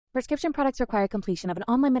Prescription products require completion of an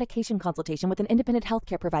online medication consultation with an independent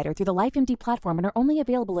healthcare provider through the LifeMD platform and are only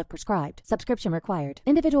available if prescribed. Subscription required.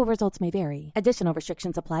 Individual results may vary. Additional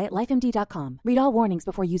restrictions apply at lifemd.com. Read all warnings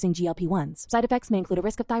before using GLP-1s. Side effects may include a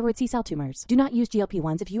risk of thyroid C-cell tumors. Do not use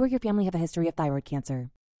GLP-1s if you or your family have a history of thyroid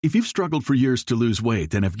cancer. If you've struggled for years to lose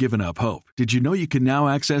weight and have given up hope, did you know you can now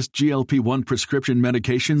access GLP-1 prescription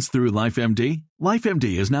medications through LifeMD?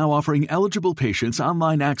 LifeMD is now offering eligible patients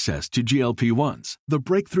online access to GLP-1s, the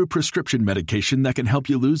breakthrough prescription medication that can help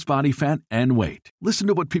you lose body fat and weight. Listen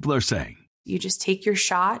to what people are saying. You just take your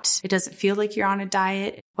shot. It doesn't feel like you're on a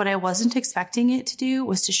diet. What I wasn't expecting it to do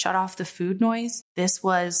was to shut off the food noise. This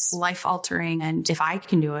was life-altering, and if I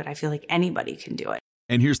can do it, I feel like anybody can do it.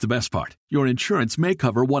 And here's the best part. Your insurance may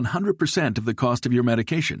cover 100% of the cost of your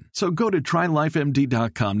medication. So go to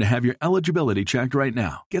trylifemd.com to have your eligibility checked right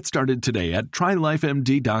now. Get started today at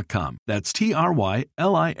trylifemd.com. That's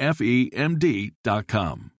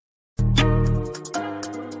TRYLIFEMD.com.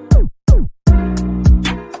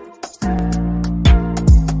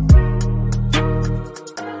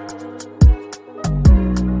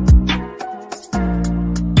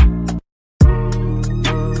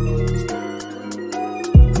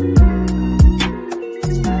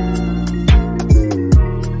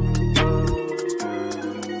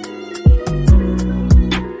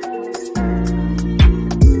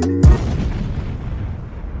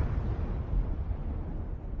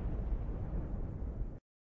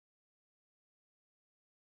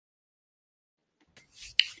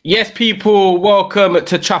 Yes, people, welcome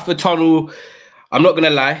to Trafford Tunnel. I'm not going to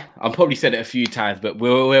lie, I've probably said it a few times, but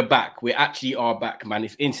we're back. We actually are back, man.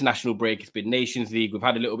 It's international break. It's been Nations League. We've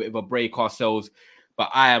had a little bit of a break ourselves, but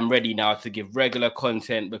I am ready now to give regular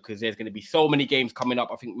content because there's going to be so many games coming up.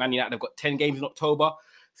 I think Man United have got 10 games in October.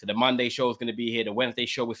 So the Monday show is going to be here. The Wednesday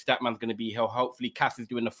show with Statman's going to be here. Hopefully Cass is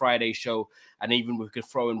doing the Friday show. And even we could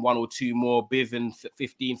throw in one or two more, Biz and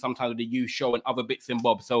 15, sometimes with the youth show and other bits and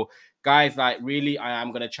bobs. So guys, like really, I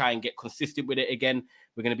am going to try and get consistent with it again.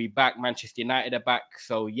 We're going to be back. Manchester United are back.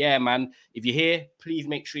 So yeah, man, if you're here, please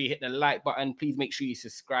make sure you hit the like button. Please make sure you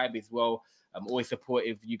subscribe as well. I'm always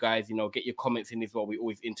supportive. You guys, get your comments in as well. We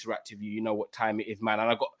always interact with you. You know what time it is, man. And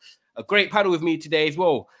I got a great panel with me today as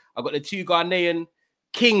well. I got the two Ghanaian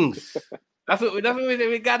Kings. That's what we say.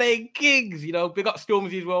 We Ghanaian Kings. Big up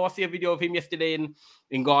Stormzy as well. I see a video of him yesterday in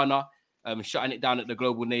Ghana, shutting it down at the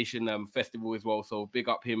Global Nation Festival as well. So big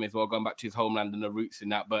up him as well, going back to his homeland and the roots in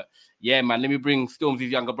that. But yeah, man, let me bring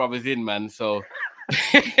Stormzy's younger brothers in, man. So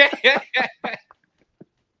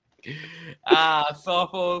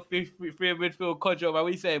Sarfo, free midfield, Kodjo, man. What are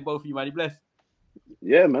you saying, both of you, man? You blessed?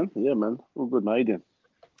 Yeah, man. All good, man. How you doing?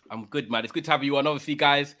 I'm good, man. It's good to have you on. Obviously,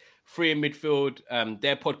 guys, free in midfield,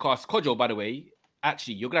 their podcast. Kodjo, by the way,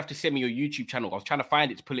 actually, you're going to have to send me your YouTube channel. I was trying to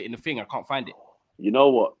find it to put it in the thing. I can't find it. You know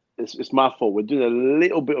what? It's my fault. We're doing a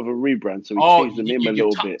little bit of a rebrand, so we changed the name a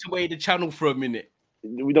little bit. You tucked away the channel for a minute.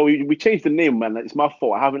 We changed the name, man. It's my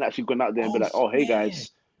fault. I haven't actually gone out there and be like, hey,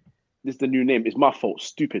 guys, this is the new name. It's my fault.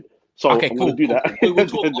 Stupid. So okay, I'm cool. going to do that. We'll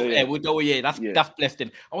talk off there. That's blessed.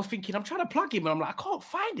 I was thinking, I'm trying to plug him, and I'm like, I can't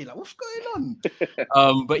find it. Like, what's going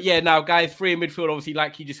on? But yeah, now, guys, free in midfield, obviously,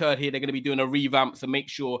 like you just heard here, they're going to be doing a revamp. So make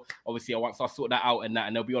sure, obviously, once I sort that out and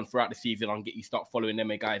they'll be on throughout the season, I'll get you start following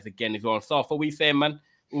them guys again as well. So, what are we saying, man?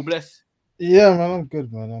 All blessed? Yeah, man, I'm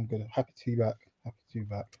good, man. I'm good. Happy to be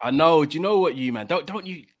back. I know. Do you know what, you man? Don't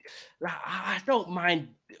you? Like, I don't mind.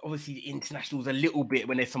 Obviously, the internationals a little bit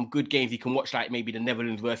when there's some good games you can watch, like maybe the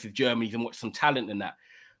Netherlands versus Germany, and watch some talent in that.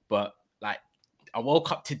 But like, I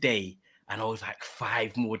woke up today and I was like,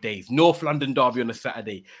 5 more days. North London derby on a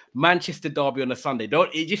Saturday, Manchester derby on a Sunday.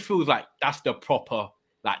 It just feels like that's the proper,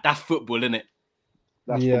 like that's football, isn't it?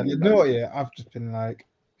 Yeah, you know what? Yeah, I've just been like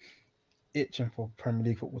itching for Premier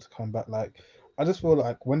League football to come back. Like, I just feel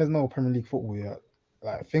like when there's no Premier League football yet,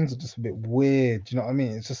 like things are just a bit weird. Do you know what I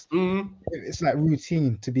mean? It's just it's like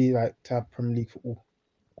routine to have Premier League football.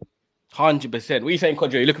 100%. What are you saying,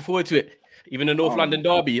 Kodjo? You looking forward to it? Even the North London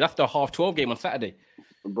derby, that's the 12:30 game on Saturday.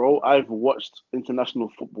 Bro, I've watched international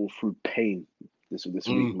football through pain this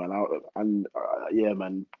week, man. Yeah,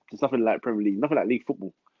 man. There's nothing like Premier League, nothing like league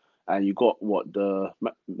football. And you got the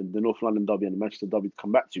North London derby and the Manchester derby to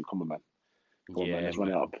come back to. Come on, man. Go on, man. Let's run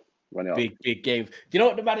it up. Big games. Do you know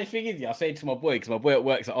what the baddest thing is? I say to my boy, because my boy at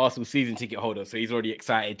work is an Arsenal season ticket holder, so he's already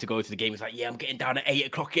excited to go to the game. He's like, yeah, I'm getting down at 8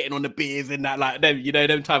 o'clock, getting on the beers and that, like them,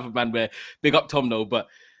 them type of man. Where big up Tom though, but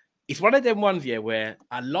it's one of them ones, where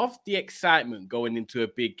I love the excitement going into a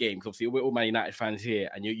big game. Because obviously we're all Man United fans here,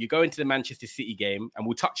 and you go into the Manchester City game, and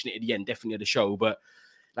we'll touch on it at the end, definitely of the show. But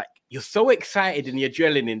like, you're so excited and the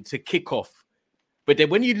adrenaline to kick off, but then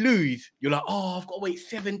when you lose, you're like, oh, I've got to wait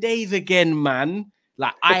 7 days again, man.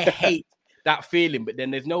 Like, I hate that feeling, but then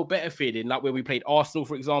there's no better feeling. Like when we played Arsenal,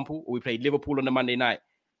 for example, or we played Liverpool on a Monday night,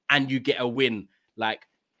 and you get a win. Like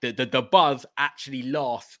the buzz actually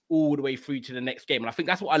lasts all the way through to the next game. And I think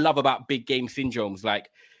that's what I love about big game syndromes. Like,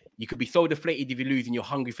 you could be so deflated if you lose and you're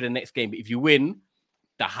hungry for the next game, but if you win,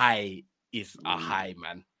 the high is a high,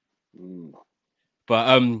 man.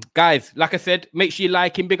 But guys, like I said, make sure you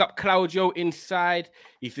like him. Big up Claudio inside.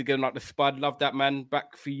 He's going like the spud. Love that, man.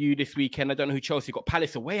 Back for you this weekend. I don't know who Chelsea got.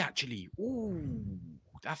 Palace away, actually. Ooh,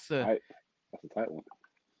 that's a tight one.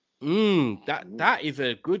 That is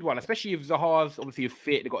a good one, especially if Zaha's obviously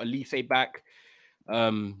fit. They got Elise back.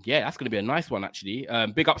 Yeah, that's going to be a nice one, actually.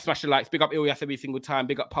 Big up Smash the Likes. Big up Ilyas every single time.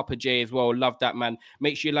 Big up Papa J as well. Love that, man.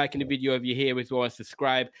 Make sure you're liking the video if you're here as well and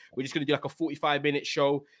subscribe. We're just going to do like a 45-minute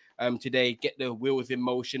show today. Get the wheels in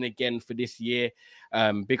motion again for this year.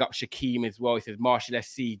 Big up Shakeem as well. He says, Marshall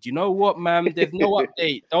SC. Do you know what, man? There's no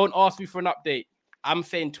update. Don't ask me for an update. I'm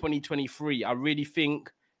saying 2023. I really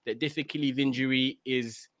think that this Achilles injury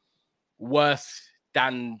is worse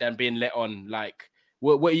than being let on. Like,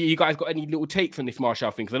 what you guys got any little takes on this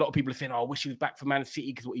Martial thing? Because a lot of people are saying, "Oh, I wish he was back for Man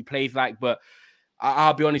City because what he plays like." But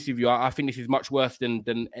I'll be honest with you, I think this is much worse than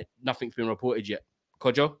nothing's been reported yet.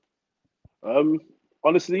 Kojo?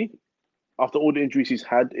 Honestly, after all the injuries he's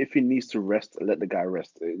had, if he needs to rest, let the guy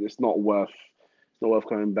rest. It's not worth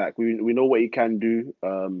coming back. We know what he can do.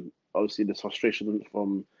 Obviously, there's frustration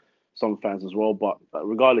from some fans as well. But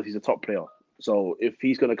regardless, he's a top player. So if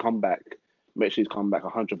he's going to come back, make sure he's come back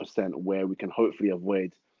 100%, where we can hopefully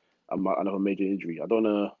avoid another major injury.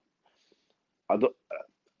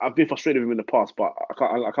 I've been frustrated with him in the past, but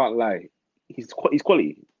I can't lie. He's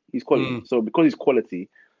quality. He's quality. So because he's quality,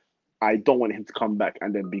 I don't want him to come back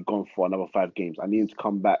and then be gone for another 5 games. I need him to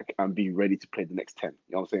come back and be ready to play the next 10.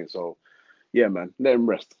 You know what I'm saying? So, yeah, man, let him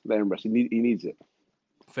rest. He needs it.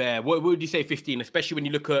 Fair. What would you say, 15? Especially when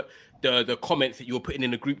you look at the comments that you were putting in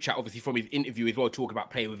the group chat, obviously from his interview as well, talking about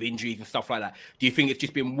playing with injuries and stuff like that. Do you think it's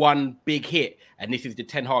just been one big hit, and this is the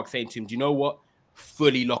Ten Hag saying to him, "Do you know what?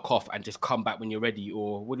 Fully lock off and just come back when you're ready"?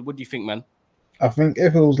 Or what do you think, man? I think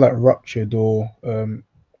if it was like ruptured or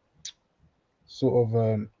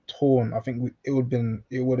torn, I think it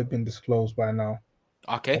would have been disclosed by now.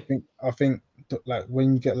 Okay. I think like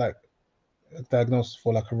when you get like a diagnosis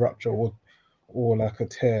for like a rupture or like a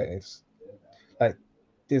tear, it's like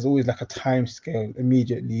there's always like a time scale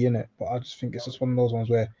immediately in it. But I just think it's just one of those ones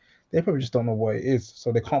where they probably just don't know what it is,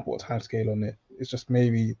 so they can't put a time scale on it. It's just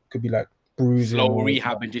maybe could be like bruising, slow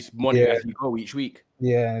rehab, and just monitor as you go each week.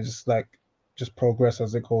 Yeah, and just progress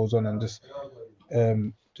as it goes on, and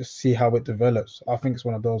just see how it develops. I think it's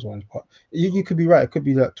one of those ones, but you could be right. It could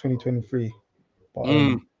be like 2023,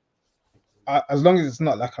 but as long as it's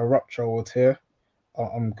not like a rupture or tear,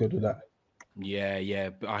 I'm good with that. Yeah,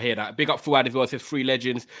 I hear that. Big up Fuad as well. It says 3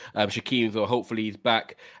 legends. Shaquem as well. Hopefully he's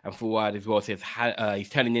back. And Fuad as well says he's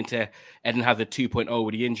turning into Eden Hazard 2.0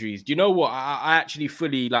 with the injuries. Do you know what? I actually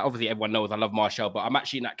fully, like, obviously everyone knows I love Martial, but I'm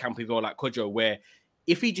actually in that camp as well, like Kojo, where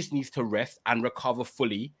if he just needs to rest and recover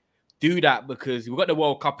fully, do that, because we've got the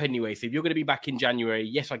World Cup anyway. So if you're going to be back in January,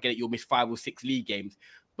 yes, I get it, you'll miss 5 or 6 league games.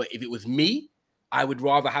 But if it was me, I would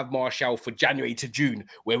rather have Martial for January to June,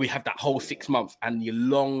 where we have that whole 6 months and the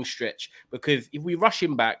long stretch. Because if we rush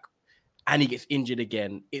him back and he gets injured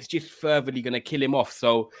again, it's just furtherly going to kill him off.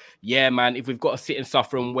 So, yeah, man, if we've got to sit and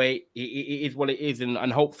suffer and wait, it is what it is.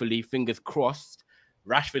 And hopefully, fingers crossed,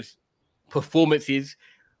 Rashford's performances,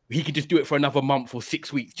 he could just do it for another month or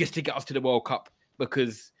 6 weeks just to get us to the World Cup.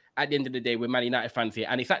 Because at the end of the day, we're Man United fans here,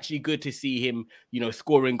 and it's actually good to see him,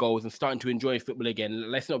 scoring goals and starting to enjoy football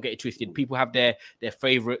again. Let's not get it twisted. People have their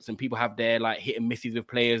favourites, and people have their like hit and misses with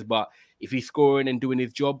players. But if he's scoring and doing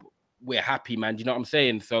his job, we're happy, man. Do you know what I'm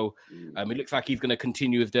saying? So it looks like he's going to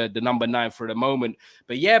continue as the number 9 for the moment.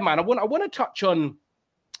 But yeah, man, I want to touch on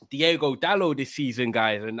Diogo Dalot this season,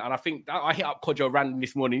 guys, and I think I hit up Kojo random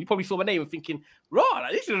this morning. You probably saw my name and thinking, right,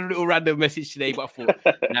 this is a little random message today, but I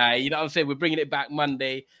thought, nah, you know what I'm saying? We're bringing it back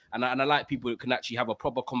Monday, and I like people that can actually have a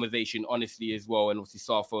proper conversation, honestly, as well, and obviously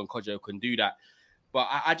Safo and Kojo can do that. But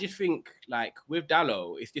I just think, like, with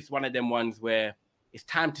Dalot, it's just one of them ones where it's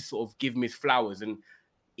time to sort of give him his flowers. And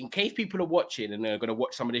in case people are watching and they're going to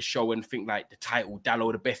watch some of this show and think, like, the title,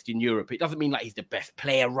 Dalot, the best in Europe, it doesn't mean, like, he's the best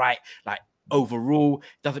player, right? Like, overall,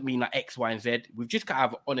 doesn't mean like X, Y, and Z. We've just got to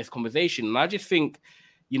have an honest conversation. And I just think,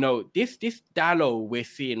 this Dalot we're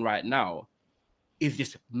seeing right now is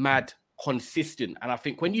just mad consistent. And I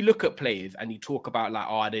think when you look at players and you talk about like,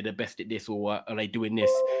 are they the best at this, or are they doing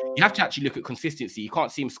this? You have to actually look at consistency. You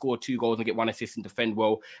can't see him score 2 goals and get 1 assist and defend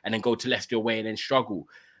well and then go to Leicester away and then struggle.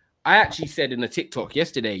 I actually said in a TikTok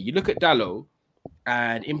yesterday, you look at Dalot,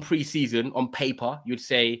 And in pre-season, on paper, you'd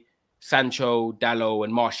say Sancho, Dalot,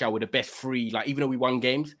 and Martial were the best three. Like, even though we won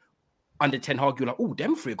games, under Ten Hag, you're like, oh,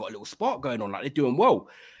 them three got a little spark going on. Like, they're doing well.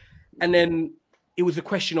 And then it was a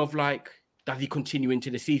question of, like, does he continue into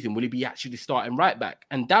the season? Will he be actually starting right back?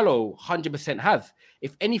 And Dalot 100% has.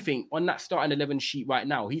 If anything, on that starting 11 sheet right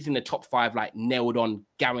now, he's in the top 5, like, nailed on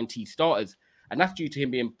guaranteed starters. And that's due to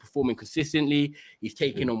him performing consistently. He's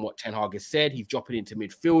taking on what Ten Hag has said. He's dropping into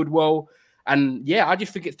midfield well. And yeah, I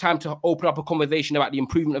just think it's time to open up a conversation about the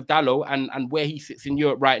improvement of Dalot and where he sits in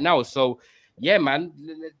Europe right now. So yeah, man,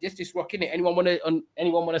 just rocking it. Anyone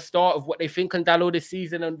want to start of what they think on Dalot this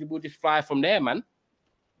season, and we'll just fly from there, man.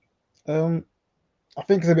 I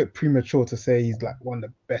think it's a bit premature to say he's like one of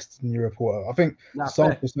the best in Europe. I think the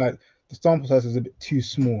sample size is a bit too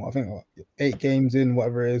small. I think like 8 games in,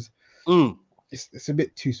 whatever it is, it's a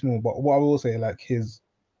bit too small. But what I will say, like, his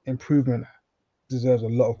improvement deserves a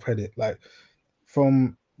lot of credit. Like,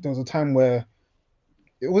 there was a time where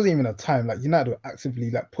it wasn't even a time. Like, United were actively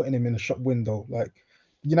like putting him in a shop window. Like,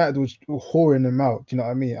 United was whoring him out. Do you know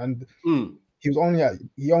what I mean? And he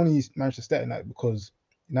only managed to stay at United because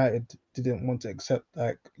United didn't want to accept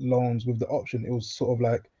like loans with the option. It was sort of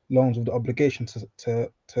like loans with the obligation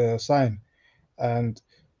to sign, and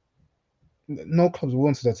no clubs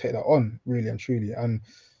wanted to take that on, really and truly. And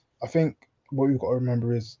I think what we've got to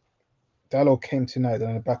remember is Dalot came to United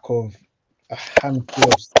on the back of a handful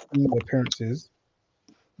of senior appearances,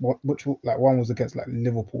 which like one was against like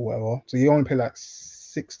Liverpool, whatever. So he only played like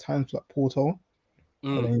 6 times like Porto,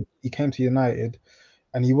 and then he came to United,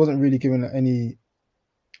 and he wasn't really given any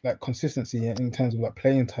like consistency in terms of like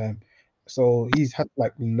playing time. So he's had to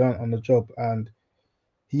like learn on the job, and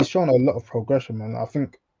he's shown a lot of progression, man. I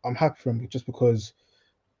think I'm happy for him just because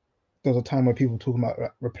there was a time where people were talking about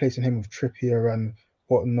like, replacing him with Trippier and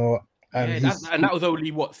whatnot. And that was only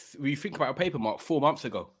what we think about a paper mark 4 months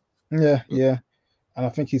ago. Yeah. And I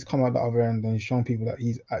think he's come out the other end and he's shown people that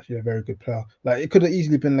he's actually a very good player. Like, it could have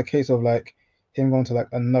easily been the case of like him going to like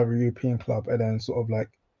another European club and then sort of like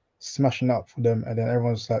smashing up for them, and then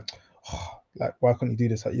everyone's like, oh, like, why can't you do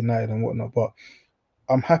this at United and whatnot? But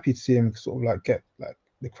I'm happy to see him sort of like get like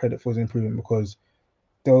the credit for his improvement, because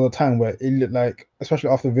there was a time where it looked like,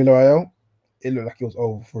 especially after Villarreal, it looked like it was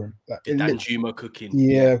over for him. Like, Danjuma cooking.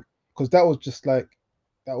 Yeah, because that was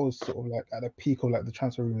sort of like at the peak of like the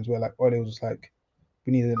transfer rooms where like Ole was just like,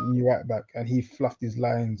 we need a new right back, and he fluffed his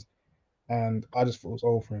lines, and I just thought it was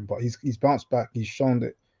over for him. But he's bounced back. He's shown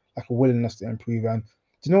that like a willingness to improve. And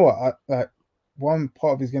do you know what? Like, one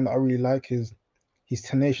part of his game that I really like is he's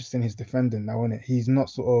tenacious in his defending now, isn't it? He's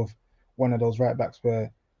not sort of one of those right backs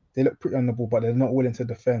where they look pretty on the ball, but they're not willing to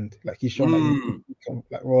defend. Like, he's shown that he can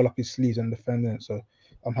like roll up his sleeves and defend it. So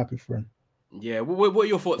I'm happy for him. Yeah. What are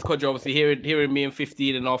your thoughts, Kodjo? Obviously, hearing me and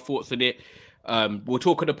 15 and our thoughts on it. We'll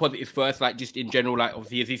talk on the positives first, like just in general. Like,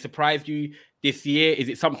 obviously, has he surprised you this year? Is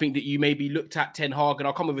it something that you maybe looked at Ten Hag? And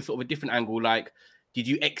I'll come with a sort of a different angle. Like, did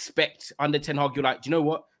you expect under Ten Hag, you're like, do you know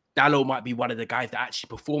what? Dalot might be one of the guys that actually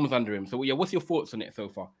performs under him. So yeah, what's your thoughts on it so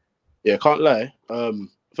far? Yeah, can't lie.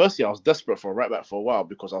 Firstly, I was desperate for a right back for a while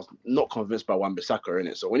because I was not convinced by Wan-Bissaka in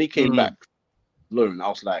it. So when he came back loan, I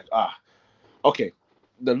was like, okay,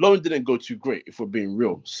 the loan didn't go too great if we're being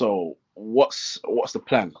real. So what's the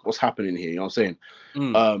plan? What's happening here? You know what I'm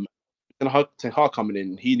saying? Ten Hag coming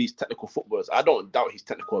in, he needs technical footballers. I don't doubt his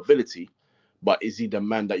technical ability, but is he the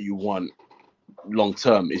man that you want long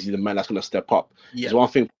term? Is he the man that's going to step up? Yeah. There's one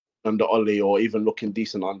thing under Ole, or even looking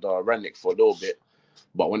decent under Rangnick for a little bit,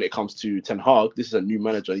 but when it comes to Ten Hag, this is a new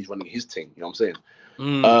manager. He's running his team. You know what I'm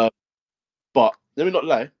saying? But let me not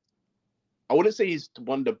lie. I wouldn't say he's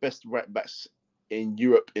one of the best right backs in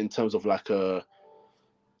Europe in terms of like a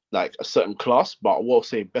certain class, but I will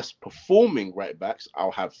say best performing right backs.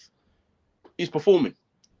 He's performing.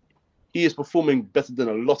 He is performing better than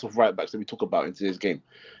a lot of right backs that we talk about in today's game,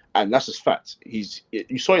 and that's just fact.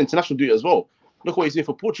 You saw international do it as well. Look what he's doing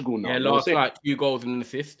for Portugal now. Yeah, last night 2 goals and an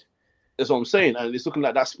assist. That's what I'm saying, and it's looking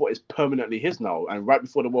like that spot is permanently his now. And right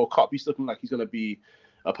before the World Cup, he's looking like he's going to be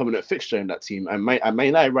a permanent fixture in that team. And Man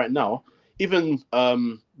United right now, even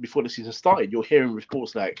before the season started, you're hearing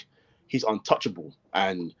reports like he's untouchable,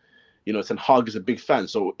 and you know Ten Hag is a big fan.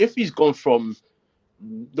 So if he's gone from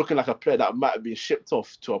looking like a player that might have been shipped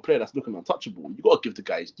off to a player that's looking untouchable, you got to give the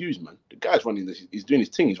guy his dues, man. The guy's running this, he's doing his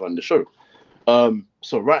thing, he's running the show.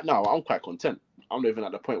 So right now, I'm quite content. I'm not even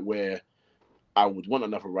at the point where I would want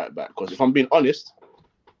another right back, because if I'm being honest,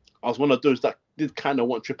 I was one of those that did kind of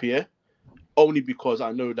want Trippier, only because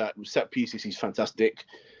I know that with set pieces he's fantastic,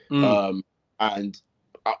 and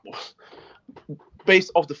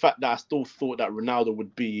based off the fact that I still thought that Ronaldo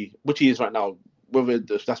would be, which he is right now, whether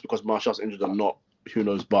that's because Martial's injured or not, who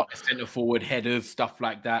knows? But centre forward headers, stuff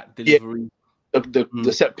like that, delivery. Yeah,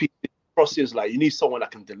 the set piece crosses, like you need someone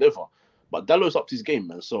that can deliver. But Dalot's up to his game,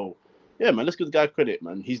 man. So yeah, man, let's give the guy credit,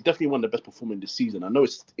 man. He's definitely one of the best performing this season. I know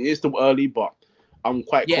it is still early, but I'm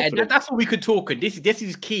quite confident. That's what we could talk. And this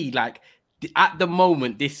is key. Like at the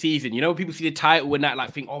moment this season, people see the title and that,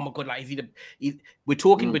 like think, oh my god, like we're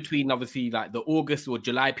talking between obviously like the August or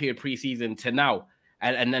July period preseason to now.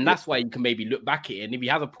 And then that's why you can maybe look back at it. And if you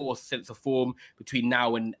have a poor sense of form between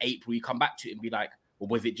now and April, you come back to it and be like, or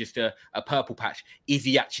was it just a purple patch? Is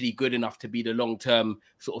he actually good enough to be the long-term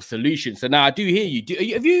sort of solution? So now I do hear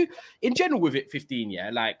you. Have you, in general with it, 15,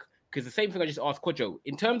 like, because the same thing I just asked Kojo,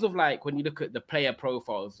 in terms of like, when you look at the player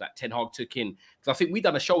profiles that Ten Hag took in, because I think we've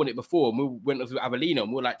done a show on it before, and we went with Avellino, and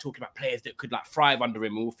we were like talking about players that could like thrive under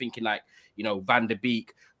him, and we were thinking like, Van der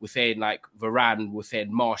Beek, we're saying like Varane, we're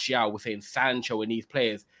saying Martial, we're saying Sancho and these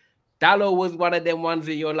players. Dalot was one of them ones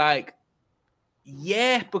that you're like,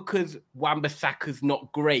 yeah, because Wan-Bissaka's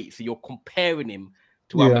not great. So you're comparing him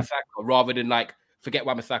to Wan-Bissaka rather than like, forget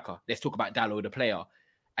Wan-Bissaka. Let's talk about Dalot, the player.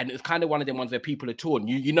 And it's kind of one of them ones where people are torn.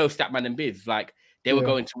 You know, Statman and Biz, like they were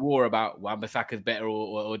going to war about Wan-Bissaka's better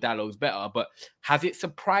or Dalot's better. But has it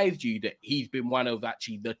surprised you that he's been one of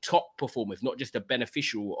actually the top performers, not just a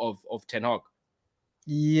beneficial of Ten Hag?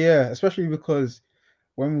 Yeah, especially because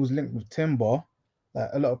when he was linked with Timber, like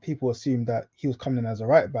a lot of people assumed that he was coming in as a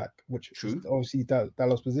right back, which is obviously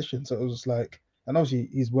Dalot's position. So it was like, and obviously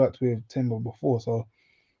he's worked with Timber before. So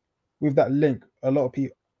with that link, a lot of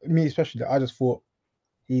people, me especially, I just thought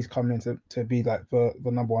he's coming in to be like the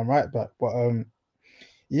number one right back. But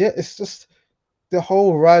yeah, it's just the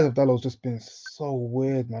whole rise of Dalot's just been so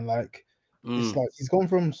weird, man. Like it's like he's gone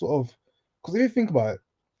from sort of, because if you think about it,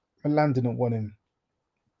 Milan didn't want him,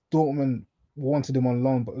 Dortmund wanted him on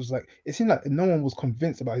loan, but it was like it seemed like no one was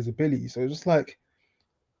convinced about his ability. So it's just like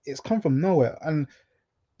it's come from nowhere. And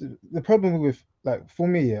the problem with, like, for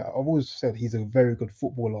me, I've always said he's a very good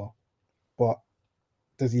footballer, but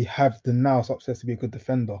does he have the nous upstairs to be a good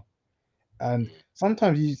defender? And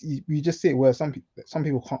sometimes you just see it where some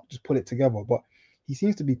people can't just put it together, but he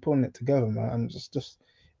seems to be putting it together, man. And just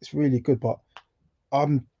it's really good. But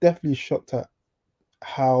I'm definitely shocked at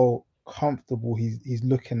how comfortable he's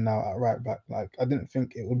looking now at right back. Like I didn't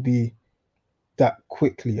think it would be that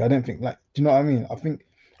quickly. I didn't think, like, do you know what I mean? I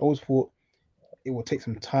always thought it would take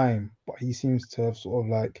some time, but he seems to have sort of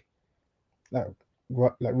like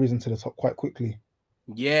risen to the top quite quickly.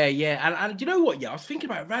 Yeah. And you know what? Yeah, I was thinking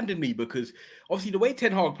about it randomly because obviously the way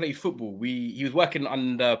Ten Hag plays football, he was working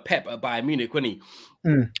under Pep at Bayern Munich, wasn't he?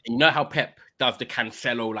 And you know how Pep does the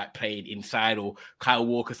Cancelo like played inside, or Kyle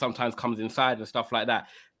Walker sometimes comes inside and stuff like that.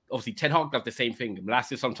 Obviously, Ten Hag does the same thing.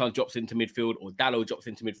 Malacia sometimes drops into midfield, or Dalot drops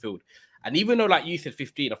into midfield. And even though, like you said,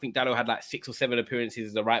 15, I think Dalot had like 6 or 7 appearances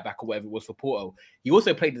as a right back or whatever it was for Porto. He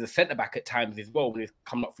also played as a centre back at times as well when he's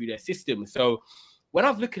coming up through their system. So when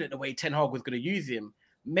I was looking at the way Ten Hag was going to use him,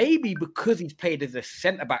 maybe because he's played as a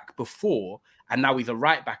centre back before and now he's a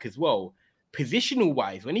right back as well, positional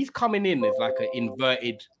wise, when he's coming in as like an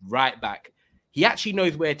inverted right back, he actually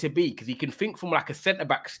knows where to be because he can think from like a centre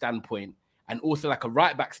back standpoint and also like a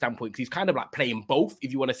right back standpoint, because he's kind of like playing both,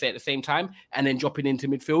 if you want to say at the same time, and then dropping into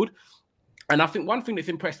midfield. And I think one thing that's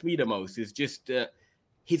impressed me the most is just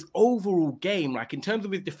his overall game, like in terms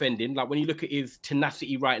of his defending, like when you look at his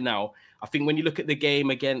tenacity right now, I think when you look at the game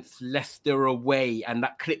against Leicester away and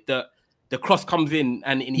that clip that the cross comes in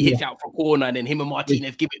and he hits out for a corner and then him and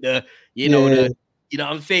Martinez give it the, you know what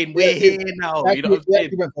I'm saying? We're here now. You know what I'm saying?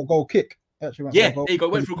 He went for a goal kick. There you go.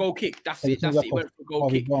 Went for a goal kick. That's it. He went for a goal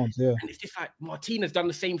kick. And it's just like Martinez done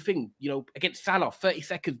the same thing, against Salah, 30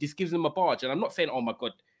 seconds. This gives them a barge. And I'm not saying, oh my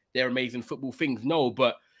God, they're amazing football things. No,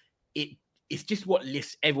 but it's just what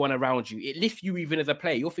lifts everyone around you. It lifts you even as a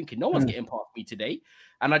player. You're thinking, no one's getting past me today.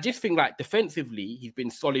 And I just think, like, defensively, he's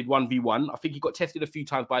been solid 1v1. I think he got tested a few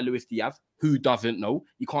times by Luis Diaz. Who doesn't know?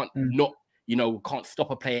 You can't can't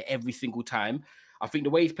stop a player every single time. I think the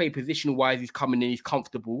way he's played positional-wise, he's coming in, he's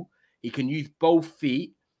comfortable. He can use both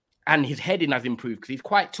feet, and his heading has improved because he's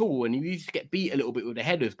quite tall and he used to get beat a little bit with the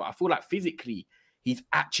headers. But I feel like physically, he's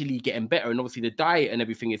actually getting better. And obviously, the diet and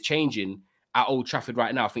everything is changing at Old Trafford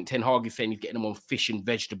right now. I think Ten Hag is saying he's getting them on fish and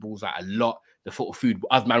vegetables, like a lot, the sort of food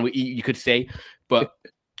us man would eat, you could say. But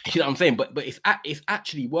you know what I'm saying? But it's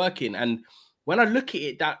actually working. And when I look at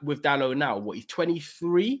it that with Dalot now, he's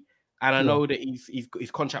 23, and I know that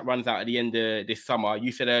his contract runs out at the end of this summer.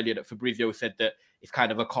 You said earlier that Fabrizio said that it's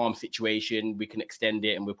kind of a calm situation. We can extend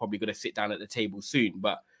it, and we're probably going to sit down at the table soon.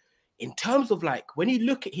 But in terms of, like, when you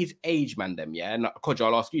look at his age, and Kojo,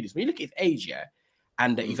 I'll ask you this. When you look at his age,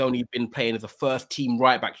 and that he's only been playing as a first-team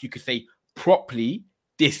right-back, you could say properly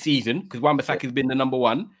this season, because Wan-Bissaka has been the number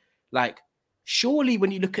one, like, surely when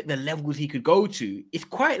you look at the levels he could go to, it's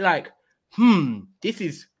quite like, this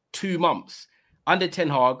is 2 months under Ten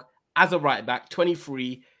Hag as a right back,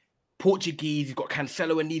 23, Portuguese, he's got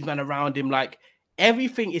Cancelo and these men around him. Like,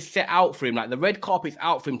 everything is set out for him. Like, the red carpet's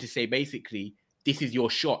out for him to say, basically, this is your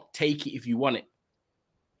shot. Take it if you want it.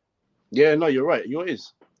 Yeah, no, you're right. Yours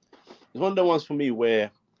is. It's one of the ones for me where,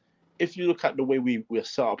 if you look at the way we're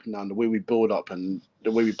set up now, and the way we build up, and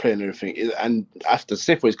the way we play and everything, and after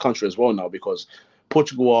same for his country as well now, because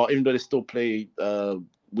Portugal are, even though they still play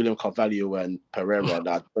William Carvalho and Pereira, I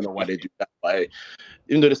don't know why they do that, but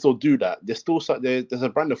even though they still do that, there's a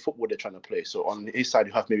brand of football they're trying to play. So on his side,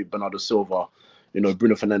 you have maybe Bernardo Silva,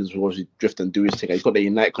 Bruno Fernandes will obviously drift and do his thing. He's got the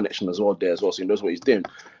United connection as well there as well, so he knows what he's doing.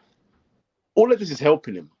 All of this is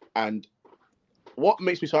helping him, and what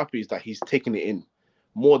makes me so happy is that he's taking it in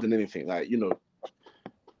more than anything. Like,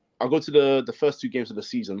 I go to the first 2 games of the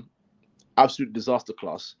season, absolute disaster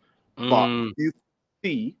class, but you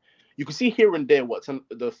can see here and there what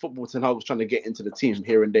the football Ten Hag was trying to get into the team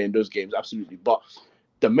here and there in those games, absolutely. But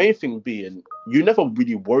the main thing being, you never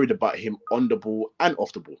really worried about him on the ball and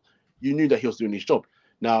off the ball. You knew that he was doing his job.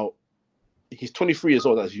 Now, he's 23 years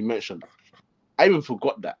old, as you mentioned. I even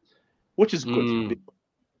forgot that, which is good. He's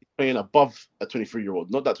playing above a 23-year-old.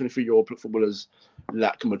 Not that 23-year-old footballers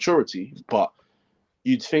lack maturity, but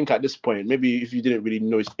you'd think at this point, maybe if you didn't really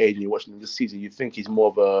know his age and you're watching him this season, you'd think he's more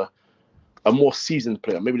of a more seasoned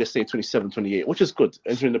player. Maybe let's say 27, 28, which is good.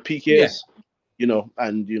 Entering the peak years,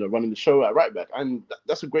 and running the show at right back. And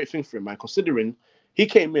that's a great thing for him, man, considering he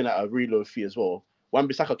came in at a really low fee as well.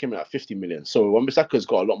 Wan-Bissaka came in at 50 million. So Wan-Bissaka's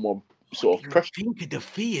got a lot more sort of pressure. Think of the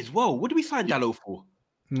fee as well. What did we sign Dalot for?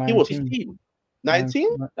 19. He was 15.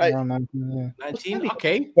 19? Around 19, yeah. 19?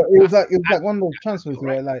 Okay. But it was like one of those transfers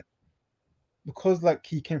where, like, because like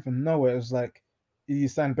he came from nowhere, it was like, is he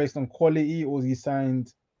signed based on quality, or was he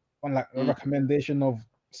signed on like a recommendation of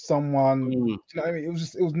someone? Do you know what I mean? It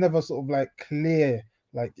was never sort of like clear.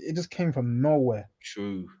 Like, it just came from nowhere.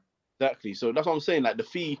 True. Exactly. So that's what I'm saying. Like, the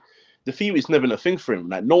fee is never a thing for him.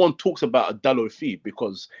 Like, no one talks about a Dalot fee,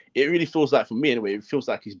 because it really feels like, for me anyway, it feels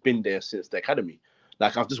like he's been there since the academy.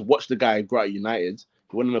 Like, I've just watched the guy grow at United.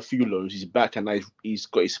 He went on a few loans. He's back, and now he's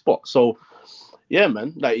got his spot. So, yeah,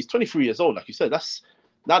 man. Like, he's 23 years old. Like you said, that's,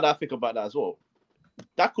 now that I think about that as well,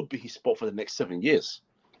 that could be his spot for the next 7 years.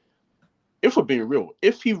 If we're being real,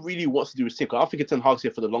 if he really wants to do his thing, I think Ten Hag's here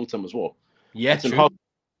for the long term as well. Yeah, Ten Hag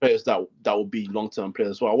players that will be long term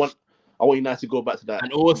players as well. I want United to go back to that.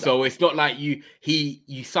 And also, it's not like you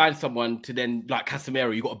sign someone to then, like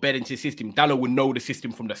Casemiro, you got to bed into the system. Dalot will know the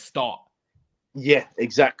system from the start. Yeah,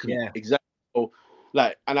 exactly. Yeah. Exactly. So,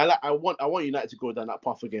 like, and I want United to go down that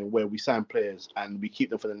path again, where we sign players and we keep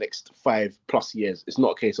them for the next 5+ years. It's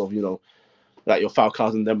not a case of, like your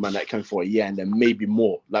Falcaos and them, man, that come for a year and then maybe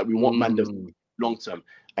more. Like, we want man long term,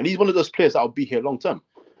 and he's one of those players that will be here long term.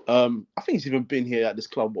 I think he's even been here at this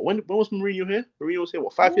club. When was Mourinho here? Mourinho was here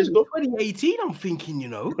 5 years ago? 2018, I'm thinking,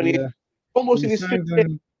 Yeah. Almost in He his fifth year.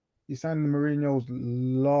 He signed Mourinho's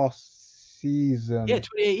last season. Yeah,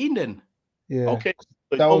 2018 then. Yeah. Okay.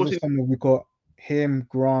 So That was the summer we got him,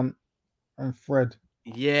 Grant, and Fred.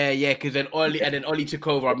 Yeah, because then Ollie took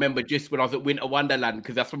over. I remember just when I was at Winter Wonderland,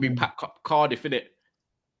 because that's when we packed up Cardiff, innit?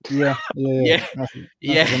 Yeah.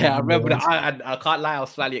 I remember that. I can't lie, I was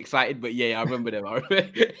slightly excited, but yeah, I remember them.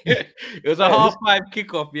 It was a 5:30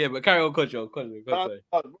 kickoff, yeah. But carry on, Coach.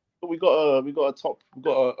 We got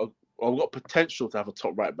potential to have a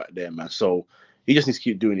top right back there, man. So he just needs to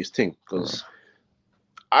keep doing his thing, because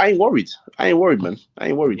I ain't worried, man. I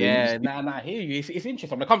ain't worried. Yeah, I hear you. It's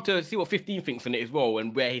interesting. I'm come to see what 15 thinks on it as well,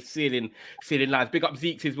 and where his ceiling lies. Big up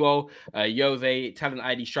Zeke's as well. Jose, Talent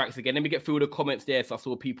ID strikes again. Let me get through the comments there. So I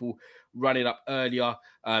saw people running up earlier.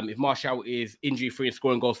 If Martial is injury-free and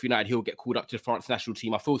scoring goals for United, he'll get called up to the France national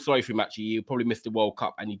team. I feel sorry for him, actually. He probably missed the World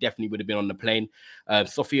Cup, and he definitely would have been on the plane.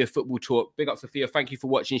 Sophia Football Talk. Big up, Sophia. Thank you for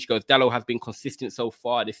watching. She goes, Dalot has been consistent so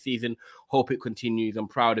far this season. Hope it continues. I'm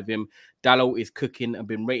proud of him. Dalot is cooking. I've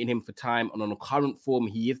been rating him for time, and on a current form,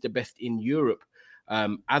 he is the best in Europe.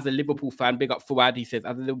 As a Liverpool fan, big up Fuad. He says,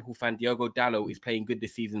 as a Liverpool fan, Diogo Dalot is playing good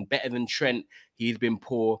this season. Better than Trent. He's been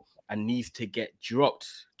poor and needs to get dropped.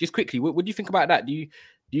 Just quickly, what do you think about that? Do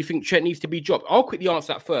you think Trent needs to be dropped? I'll quickly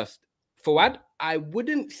answer that first. Fuad, I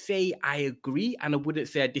wouldn't say I agree, and I wouldn't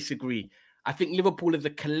say I disagree. I think Liverpool as a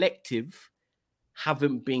collective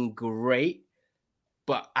haven't been great,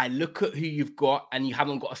 but I look at who you've got, and you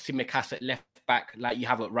haven't got a Tsimikas at left back like you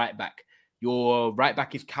have at right back. Your right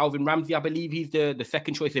back is Calvin Ramsey, I believe he's the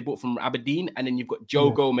second choice they bought from Aberdeen, and then you've got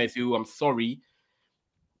Joe Gomez, who, I'm sorry,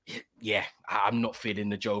 Yeah, I'm not feeling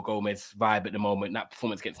the Joe Gomez vibe at the moment. That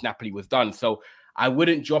performance against Napoli was done. So I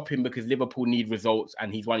wouldn't drop him because Liverpool need results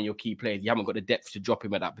and he's one of your key players. You haven't got the depth to drop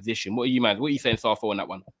him at that position. What are you, man? What are you saying, Safo, on that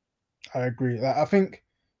one? I agree. Like, I think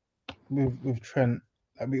with Trent,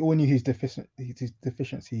 like, we all knew his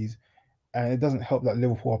deficiencies, and it doesn't help that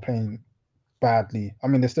Liverpool are playing badly. I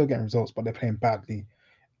mean, they're still getting results, but they're playing badly.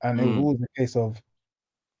 And it was always a case of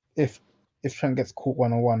if Trent gets caught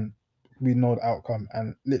 1-on-1, we know the outcome.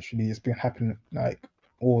 And literally, it's been happening like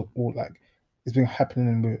all like it's been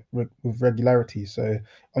happening with regularity. So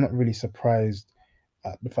I'm not really surprised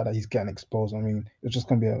at the fact that he's getting exposed. I mean, it's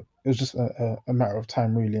just a matter of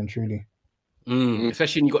time, really and truly.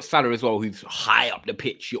 Especially when you got Salah as well, who's high up the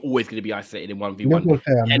pitch. You're always going to be isolated in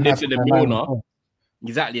 1v1. Henderson and Milner,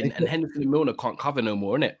 exactly, and Henderson and Milner can't cover no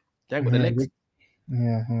more, innit? They ain't got the legs.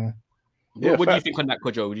 Yeah. What do you think on that,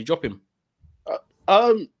 Kojo? Would you drop him?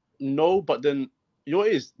 No, but then you know what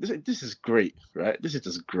it is? This is great, right? This is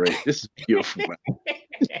just great. This is beautiful, man.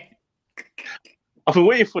 I've been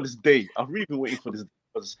waiting for this day. I've really been waiting for this day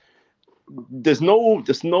because there's no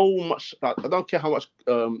much. I don't care how much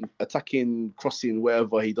attacking, crossing,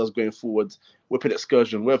 wherever he does going forward, whipping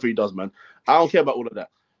excursion, whatever he does, man. I don't care about all of that.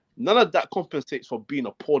 None of that compensates for being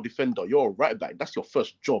a poor defender. You're a right back. That's your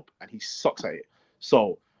first job, and he sucks at it.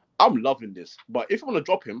 So I'm loving this. But if you want to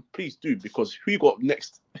drop him, please do, because who you got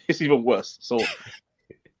next is even worse. So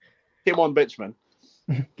him on bench, man.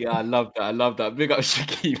 Yeah, I love that. Big up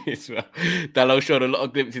Shaquem as well. Dalot showed a lot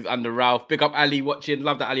of glimpses under Ralph. Big up Ali watching.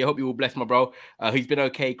 Love that, Ali. I hope you all bless my bro. He's been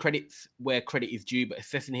okay. Credits where credit is due, but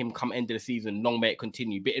assessing him come end of the season, long may it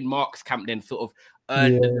continue. Bit in Mark's camp then sort of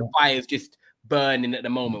the fire's just burning at the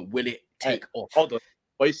moment. Will it take off? Hold on.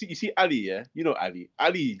 But you see Ali, yeah? You know Ali.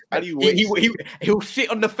 Ali he'll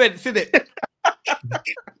sit on the fence, innit?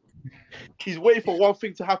 He's waiting for one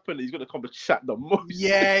thing to happen. He's going to come and chat the most.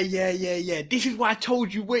 Yeah. This is why I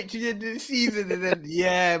told you wait to the end of the season. And then,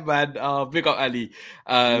 yeah, man. Big up Ali.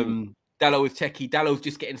 Dalot is techie. Dalot's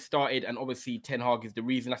just getting started. And obviously, Ten Hag is the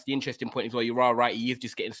reason. That's the interesting point as well. You are right. He is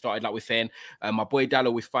just getting started, like we're saying. My boy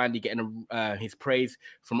Dalot is finally getting his praise.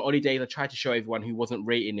 From early days, I tried to show everyone who wasn't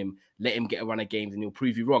rating him, let him get a run of games and he'll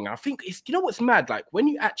prove you wrong. And I think, you know what's mad? Like, when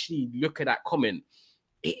you actually look at that comment,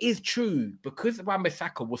 it is true, because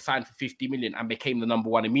Wan-Bissaka was signed for 50 million and became the number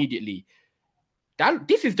one immediately.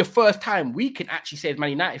 This is the first time we can actually say, as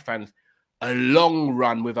Man United fans, a long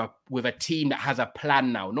run with a team that has a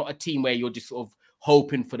plan now, not a team where you're just sort of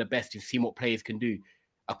hoping for the best and seeing what players can do.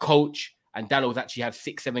 A coach, and Dalot's actually had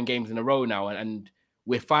 6-7 games in a row now, and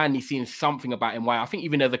we're finally seeing something about him. Why I think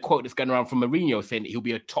even there's a quote that's going around from Mourinho saying that he'll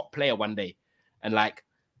be a top player one day, and like,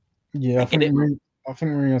 yeah, I think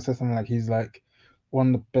Mourinho said something like he's like one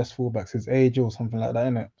of the best fullbacks his age or something like that,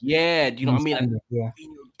 isn't it? Yeah, do you know what I mean? Like, he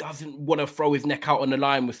doesn't want to throw his neck out on the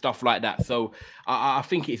line with stuff like that. So I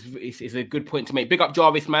think it's a good point to make. Big up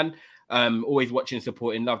Jarvis, man. Always watching and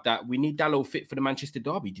supporting. Love that. We need Dalot fit for the Manchester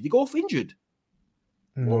derby. Did he go off injured?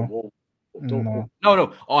 No.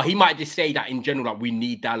 Oh, he might just say that in general, like we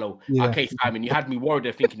need Dalot. Yeah. Okay, Simon, you had me worried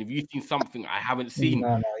there thinking, have you seen something I haven't seen?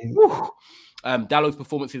 Dalot's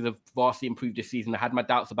performances have vastly improved this season. I had my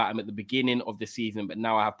doubts about him at the beginning of the season, but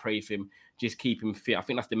now I have praised him. Just keep him fit. I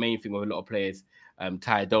think that's the main thing with a lot of players.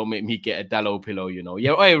 Ty, don't make me get a Dalot pillow, you know.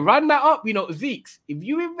 Yeah, hey, run that up, you know, Zeeks. If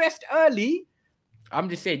you invest early, I'm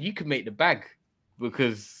just saying you can make the bag,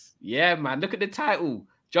 because yeah, man, look at the title.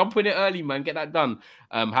 Jump in it early, man. Get that done.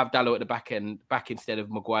 Have Dalot at the back instead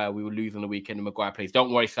of Maguire. We will lose on the weekend and Maguire plays.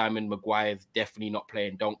 Don't worry, Simon. Maguire's definitely not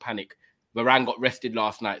playing. Don't panic. Varane got rested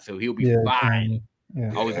last night, so he'll be fine.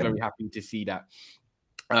 Yeah. I was very happy to see that.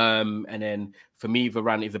 And then for me,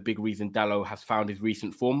 Varane is a big reason Dalot has found his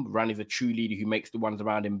recent form. Varane is a true leader who makes the ones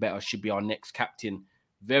around him better. Should be our next captain.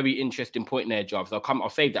 Very interesting point there, Jarvis. I'll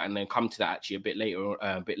save that and then come to that actually a bit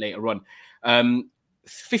later on.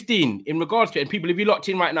 15 in regards to it, and people, if you're locked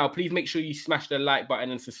in right now, please make sure you smash the like button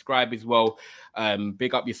and subscribe as well.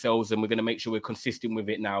 Big up yourselves, and we're going to make sure we're consistent with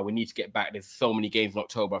it now. We need to get back. There's so many games in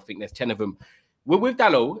October. I think there's 10 of them. We're with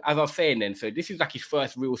Dalot, as I was saying then, so this is like his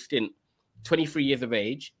first real stint, 23 years of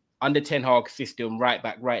age, under Ten Hag system, right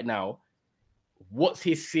back right now. What's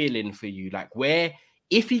his ceiling for you? Like, where,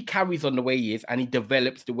 if he carries on the way he is and he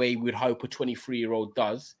develops the way we'd hope a 23-year-old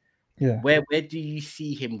does, where do you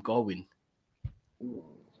see him going? Do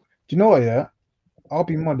you know what? Yeah, I'll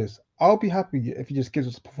be modest. I'll be happy if he just gives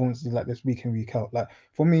us performances like this week in, week out. Like,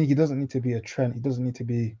 for me, he doesn't need to be a Trent. He doesn't need to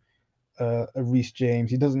be a Reece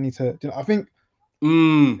James. He doesn't need to. You know, I think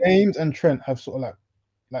James and Trent have sort of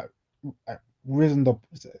like risen the.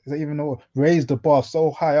 Is that even know? Raised the bar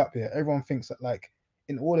so high up here. Everyone thinks that, like,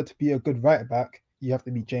 in order to be a good right back, you have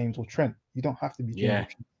to be James or Trent. You don't have to be James Yeah. or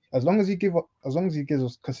Trent. As long as he gives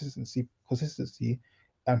us consistency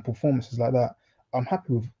and performances like that, I'm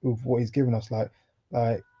happy with what he's given us. Like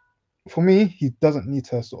for me, he doesn't need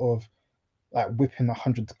to sort of like whip in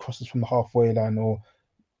 100 crosses from the halfway line or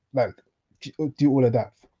like do all of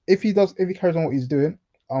that. If he carries on what he's doing,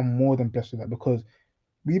 I'm more than blessed with that because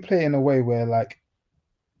we play in a way where like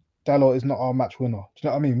Dalot is not our match winner. Do you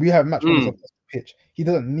know what I mean? We have match winners on the pitch. He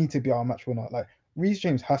doesn't need to be our match winner. Like Reece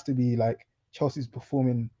James has to be like Chelsea's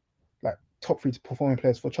performing, like top 3 performing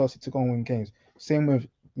players for Chelsea to go and win games. Same with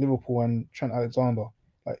Liverpool and Trent Alexander.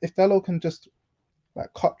 Like if Dalot can just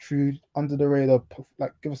like cut through under the radar,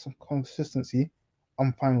 like give us some consistency,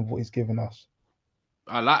 I'm fine with what he's given us.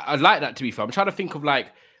 I like that, to be fair. I'm trying to think of like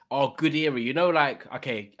our good era. You know, like,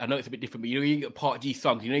 okay, I know it's a bit different, but you know, you get Part G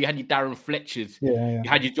songs. You know, you had your Darren Fletchers. Yeah. You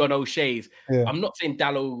had your John O'Shea's. Yeah. I'm not saying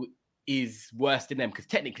Dalot is worse than them because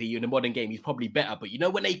technically in the modern game, he's probably better. But you know,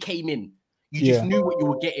 when they came in, you just knew what you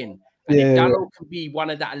were getting. And if Dalot can be one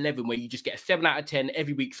of that 11 where you just get a 7 out of 10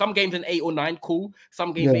 every week, some games an 8 or 9, cool.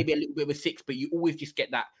 Some games maybe a little bit of a 6, but you always just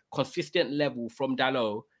get that consistent level from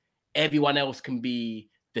Dalot. Everyone else can be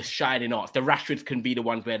the shining arts. The Rashards can be the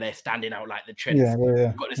ones where they're standing out like the Trents.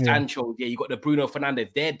 You've got the Sancho, you got the Bruno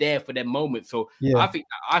Fernandes. They're there for their moments. So I think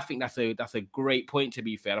that's a great point, to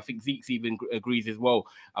be fair. I think Zeke's even agrees as well.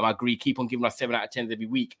 I agree. Keep on giving us 7 out of 10s every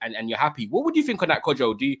week, and you're happy. What would you think on that,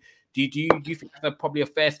 Kojo? Do you think that's probably a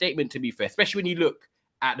fair statement, to be fair, especially when you look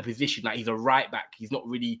at the position? Like, he's a right back. He's not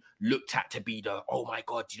really looked at to be the, oh my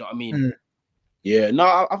God, do you know what I mean? Yeah, no,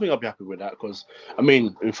 I think I'll be happy with that because, I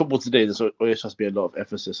mean, in football today, there's always has to be a lot of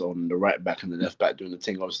emphasis on the right back and the left back doing the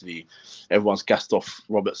thing. Obviously, everyone's gassed off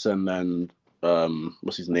Robertson and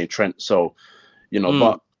what's his name, Trent. So, you know,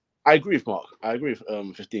 but I agree with Mark. I agree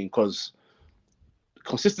with 15 because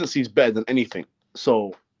consistency is better than anything.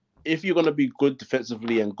 So, if you're going to be good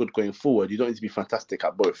defensively and good going forward, you don't need to be fantastic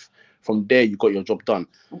at both. From there, you got your job done.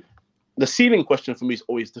 The ceiling question for me is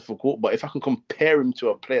always difficult, but if I can compare him to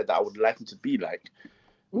a player that I would like him to be like,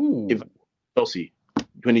 if Chelsea,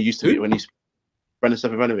 when he used to be, when he's Brandon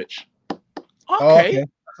Stefanovic. Okay.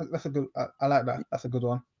 That's a good. I like that. That's a good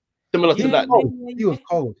one. Similar to that. He was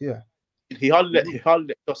cold. Yeah. He hardly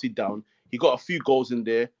let Chelsea down. He got a few goals in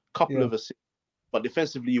there, couple of assists, but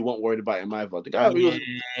defensively you weren't worried about him either. The guy was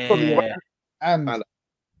probably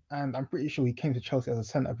and I'm pretty sure he came to Chelsea as a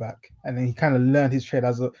centre back, and then he kind of learned his trade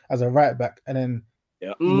as a right back, and then he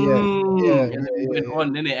went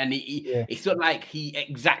on, didn't it? And it's not like he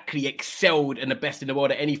exactly excelled and the best in the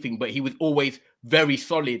world at anything, but he was always very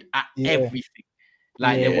solid at everything.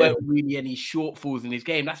 Like there weren't really any shortfalls in his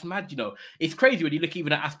game. That's mad, you know. It's crazy when you look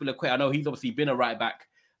even at Aspilicueta. I know he's obviously been a right back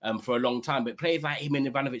for a long time, but players like him and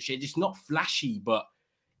Ivanovic, they're just not flashy, but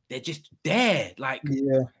they're just there, like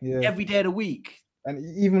every day of the week. And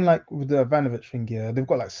even like with the Ivanovic thing, they've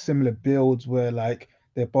got like similar builds where like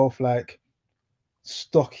they're both like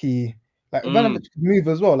stocky. Like Ivanovic could move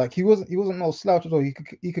as well. Like he wasn't no slouch at all. He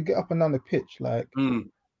could get up and down the pitch. Like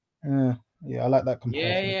I like that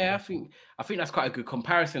comparison. Yeah, I think that's quite a good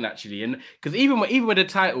comparison actually. And because even with the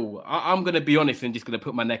title, I'm gonna be honest and just gonna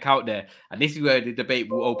put my neck out there. And this is where the debate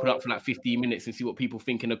will open up for like 15 minutes and see what people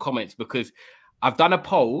think in the comments. Because I've done a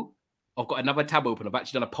poll. I've got another tab open. I've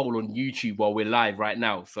actually done a poll on YouTube while we're live right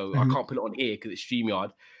now. So I can't put it on here because it's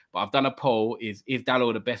StreamYard. But I've done a poll. Is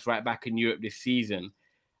Dalot the best right back in Europe this season?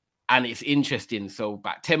 And it's interesting. So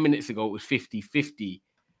about 10 minutes ago, it was 50-50.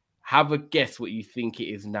 Have a guess what you think it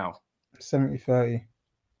is now. 70-30.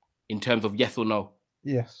 In terms of yes or no?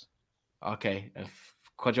 Yes. Okay. And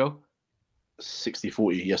Kojo?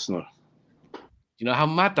 60-40, yes, no. Do you know how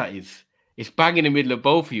mad that is? It's bang in the middle of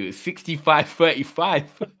both of you. It's 65-35.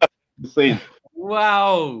 Insane.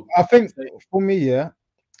 Wow. I think for me,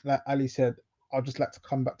 like Ali said, I'd just like to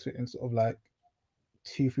come back to it in sort of like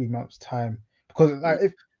 2-3 months time, because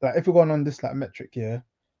if we're going on this like metric,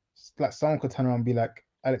 like someone could turn around and be like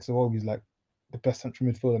Alex Iwobi's like the best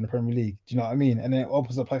central midfielder in the Premier League. Do you know what I mean? And then it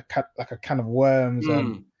opens up like a can of worms. Do you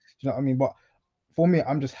know what I mean? But for me,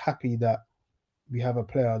 I'm just happy that we have a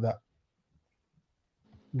player that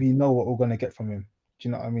we know what we're going to get from him. Do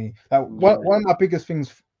you know what I mean? Like one of my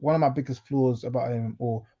biggest flaws about him,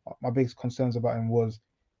 or my biggest concerns about him, was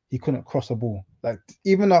he couldn't cross a ball. Like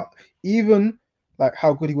even like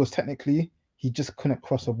how good he was technically, he just couldn't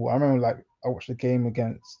cross a ball. I remember like I watched the game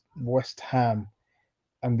against West Ham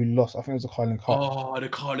and we lost. I think it was the Carling Cup. Oh, the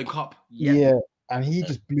Carling Cup. Yeah, and he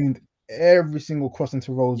just bloomed every single cross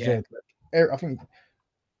into Rose Z. Like, I think,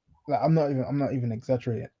 like I'm not even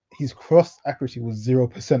exaggerating. His cross accuracy was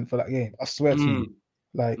 0% for that game. I swear to you.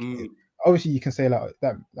 Like, obviously you can say like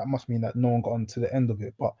that must mean that no one got on to the end of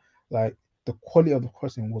it, but like the quality of the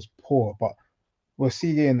crossing was poor, but we're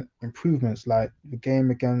seeing improvements. Like the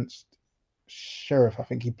game against Sheriff, I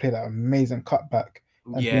think he played an amazing cutback.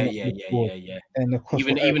 And Yeah. And the cross for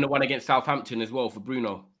Even the one against Southampton as well for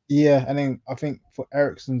Bruno. yeah, and then I think for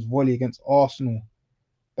Eriksen's volley against Arsenal,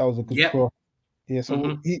 that was a good Yep. cross. Yeah,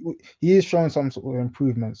 so he is showing some sort of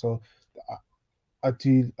improvement. So I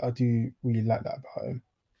do really like that about him.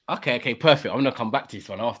 Okay, perfect. I'm gonna come back to this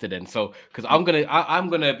one after then. So, because I'm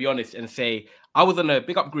gonna be honest and say I was on a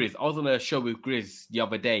big up Grizz. I was on a show with Grizz the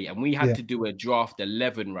other day, and we had to do a draft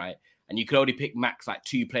 11, right? And you could only pick max like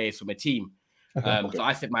 2 players from a team. So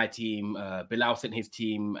I sent my team. Bilal sent his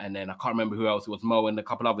team, and then I can't remember who else. It was Mo and a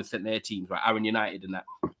couple others sent their teams, right? Aaron United and that.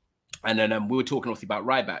 And then we were talking obviously about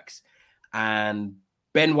right backs, and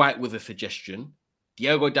Ben White was a suggestion.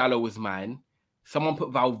 Diogo Dalot was mine. Someone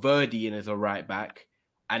put Valverde in as a right back.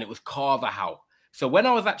 And it was Carvajal. So when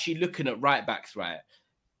I was actually looking at right backs,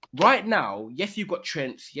 right now, yes, you've got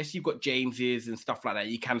Trents, yes, you've got Jameses and stuff like that.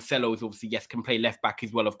 You Cancelo's obviously, yes, can play left back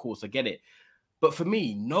as well, of course, I get it. But for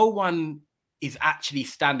me, no one is actually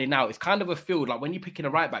standing out. It's kind of a field, like when you're picking a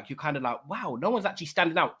right back, you're kind of like, wow, no one's actually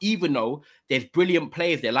standing out, even though there's brilliant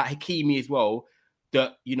players there, like Hakimi as well,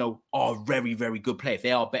 that, you know, are very, very good players.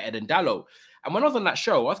 They are better than Dalot. And when I was on that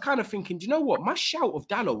show, I was kind of thinking, do you know what? My shout of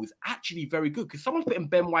Dalot is actually very good because someone's putting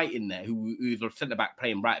Ben White in there, who's a centre-back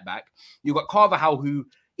playing right-back. You've got Carvajal, who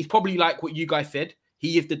is probably like what you guys said.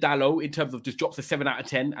 He is the Dalot in terms of just drops a 7 out of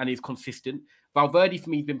 10 and is consistent. Valverde,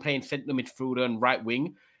 for me, has been playing centre midfielder and right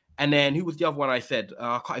wing. And then who was the other one I said?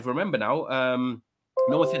 I can't even remember now.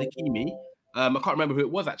 No one said Hakimi. I can't remember who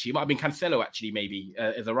it was, actually. It might have been Cancelo, actually, maybe,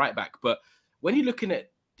 as a right-back. But when you're looking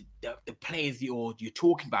at the players you're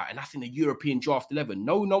talking about, and that's in the European draft 11.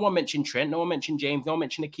 No one mentioned Trent, no one mentioned James, no one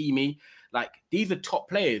mentioned Hakimi. Like, these are top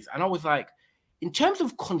players. And I was like, in terms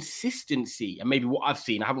of consistency, and maybe what I've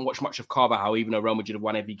seen, I haven't watched much of Carvajal, even though Real Madrid have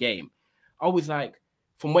won every game. I was like,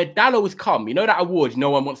 from where Dalot has come, you know that award no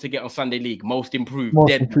one wants to get on Sunday League, most improved.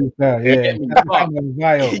 Most improved player,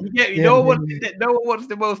 No one wants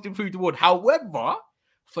the most improved award. However,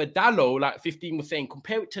 for Dalot, like 15 was saying,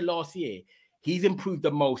 compare it to last year, he's improved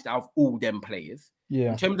the most out of all them players.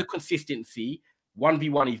 Yeah. In terms of consistency,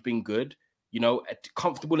 1v1, he's been good. You know,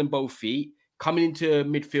 comfortable in both feet, coming into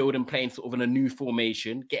midfield and playing sort of in a new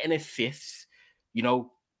formation, getting assists, you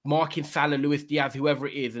know, marking Salah, Luis Diaz, whoever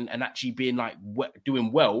it is, and actually being like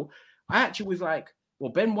doing well. I actually was like,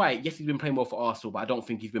 well, Ben White, yes, he's been playing well for Arsenal, but I don't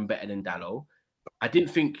think he's been better than Dalot. I didn't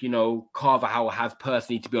think, you know, Carvajal has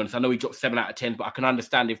personally, to be honest. I know he dropped 7 out of 10, but I can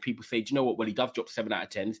understand if people say, do you know what? Well, he does drop 7 out of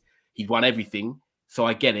 10s. He's won everything, so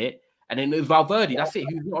I get it. And then there's Valverde, that's it.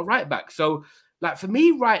 He's not a right back. So, like, for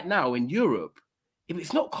me right now in Europe, if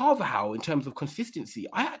it's not Carvajal in terms of consistency,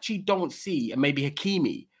 I actually don't see, and maybe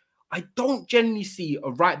Hakimi, I don't generally see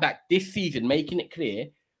a right back this season making it clear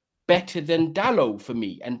better than Dalot for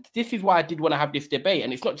me. And this is why I did want to have this debate.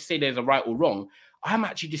 And it's not to say there's a right or wrong. I'm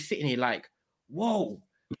actually just sitting here like, whoa,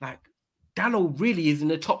 like Dalot really is in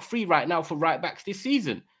the top 3 right now for right backs this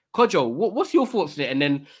season. Kojo, what's your thoughts on it? And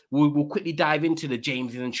then we'll quickly dive into the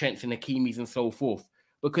Jameses and Trents and Hakimis and so forth.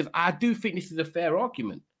 Because I do think this is a fair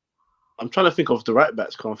argument. I'm trying to think of the right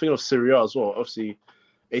backs. I'm thinking of Serie A as well. Obviously,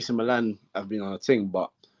 AC Milan have been on a thing, but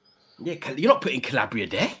yeah, you're not putting Calabria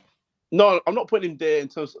there. No, I'm not putting him there in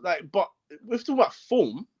terms of like. But we're talking about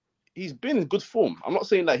form. He's been in good form. I'm not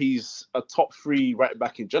saying that he's a top 3 right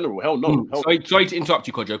back in general. Hell no. Sorry to interrupt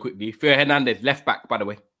you, Kojo, quickly. Theo Hernandez, left back, by the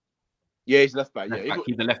way. Yeah, he's left back.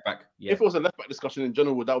 He's a left back. Yeah. If it was a left back discussion in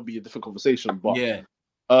general, that would be a different conversation. But yeah,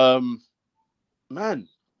 man,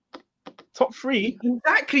 top 3.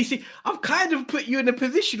 Exactly. See, I've kind of put you in a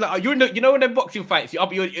position like you're in you know in them boxing fights.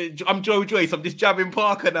 I'm Joe Joyce. I'm just jabbing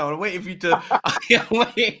Parker now. I'm waiting for you to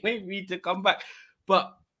waiting for you to come back.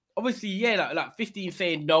 But obviously, yeah, like 15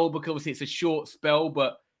 saying no because obviously it's a short spell.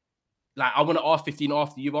 But like I want to ask 15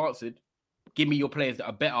 after you've answered. Give me your players that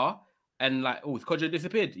are better. And like, oh, Kojo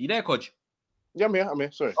disappeared. You there, Koj? Yeah, I'm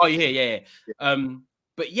here. Sorry. Oh, you're here. Yeah.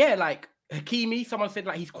 But yeah, like Hakimi, someone said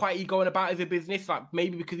like he's quietly going about his business, like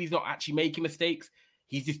maybe because he's not actually making mistakes,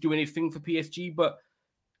 he's just doing his thing for PSG. But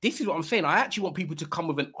this is what I'm saying. I actually want people to come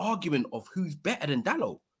with an argument of who's better than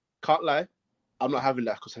Dalot. Can't lie, I'm not having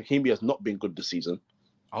that because Hakimi has not been good this season.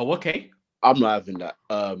 Oh, okay. I'm not having that.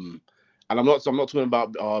 And I'm not talking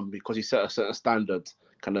about because he set a certain standard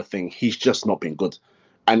kind of thing. He's just not been good,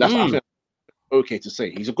 and that's I think okay to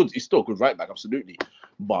say. He's still a good right back, absolutely,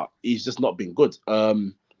 but he's just not been good.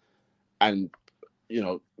 And you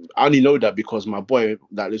know, I only know that because my boy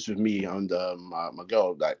that lives with me and my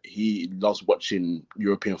girl, that he loves watching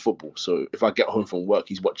European football. So if I get home from work,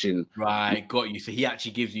 he's watching. Right, got you. So he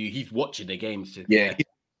actually gives you. He's watching the games. Yeah,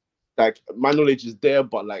 like my knowledge is there,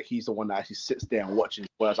 but like he's the one that actually sits there and watches,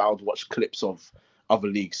 whereas I would watch clips of other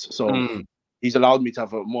leagues. So he's allowed me to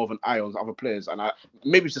have more of an eye on other players, and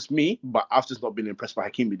maybe it's just me, but I've just not been impressed by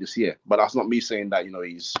Hakimi this year. But that's not me saying that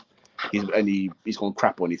he's gone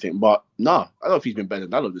crap or anything. But no, I don't know if he's been better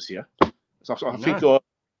than Dalot this year. So I think your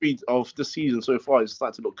read of the season so far is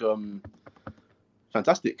starting to look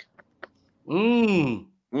fantastic. 15.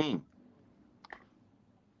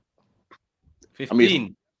 I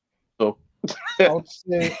mean, so I would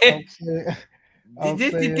say.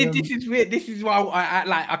 This is weird. This is why I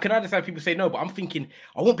like. I can understand people say no, but I'm thinking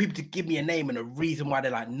I want people to give me a name and a reason why they're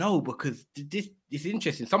like no, because this is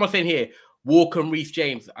interesting. Someone's saying here, Walker and Reece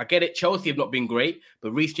James. I get it. Chelsea have not been great,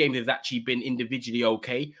 but Reece James has actually been individually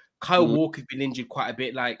okay. Kyle Walker's been injured quite a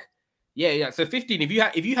bit. Like, yeah. So 15. If you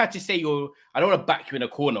had to say I don't want to back you in a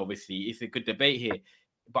corner. Obviously, it's a good debate here.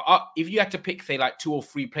 But if you had to pick, say, like 2 or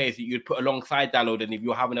 3 players that you'd put alongside Dalot, and if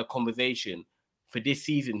you're having a conversation for this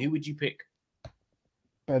season, who would you pick?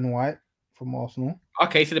 Ben White from Arsenal.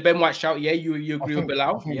 Okay, so the Ben White shout, yeah, you agree with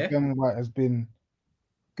Bilal? I think Ben White has been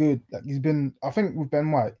good. Like I think with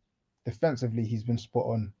Ben White, defensively, he's been spot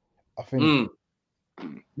on. I think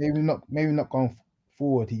maybe not going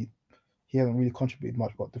forward. He hasn't really contributed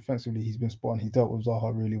much, but defensively, he's been spot on. He dealt with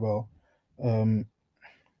Zaha really well.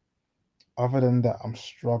 Other than that, I'm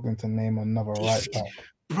struggling to name another right back.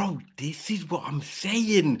 Bro, this is what I'm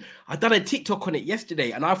saying. I done a TikTok on it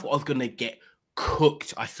yesterday, and I thought I was gonna get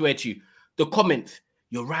cooked. I swear to you. The comments,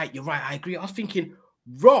 you're right. I agree. I was thinking,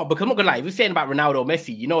 raw, because I'm not gonna lie, if you're saying about Ronaldo or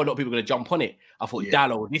Messi, a lot of people are gonna jump on it. I thought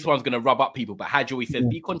Dalot, this one's gonna rub up people. But Hadji always says,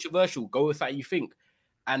 be controversial, go with that you think.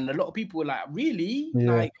 And a lot of people were like, really?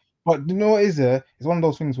 Yeah. Like, but you know what is there? It's one of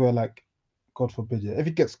those things where, like, God forbid, if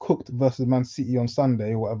he gets cooked versus Man City on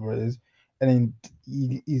Sunday or whatever it is, and then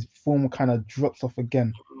his form kind of drops off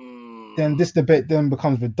again, then this debate then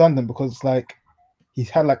becomes redundant, because it's like he's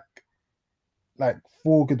had like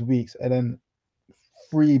 4 good weeks and then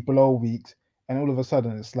 3 below weeks, and all of a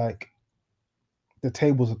sudden it's like the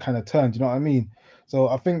tables are kind of turned. You know what I mean? So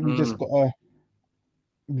I think we've just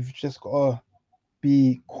gotta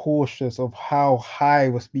be cautious of how highly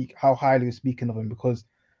we're speaking of him, because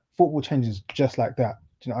football changes just like that.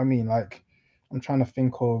 Do you know what I mean? Like, I'm trying to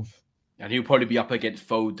think of. And he'll probably be up against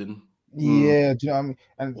Foden. Yeah, do you know what I mean?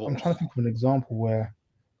 And I'm trying to think of an example where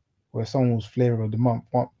someone was flavor of the month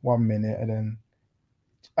one minute, and then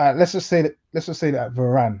let's just say that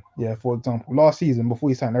Varane, for example, last season before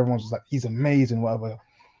he signed, everyone was like, he's amazing, whatever.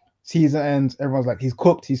 Season ends, everyone's like, he's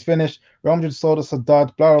cooked, he's finished. Real Madrid sold us a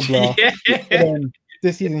dud, blah blah blah. And then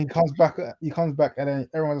this season he comes back, and then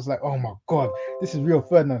everyone's just like, oh my god, this is real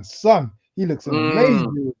Ferdinand's son. He looks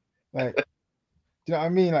amazing. Like, do you know what I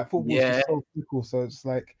mean? Like, football is just so cool. So it's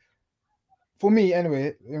like, for me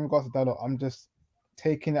anyway, in regards to Dalot, I'm just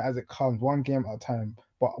taking it as it comes, one game at a time.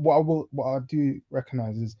 But what I do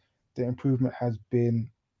recognize is the improvement has been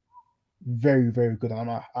very, very good.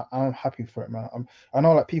 I'm happy for it, man. I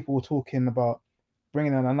know like people were talking about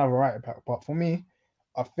bringing in another right back, but for me,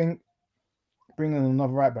 I think bringing in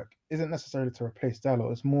another right back isn't necessarily to replace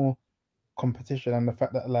Dalot. It's more competition and the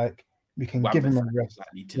fact that like we can give him a rest.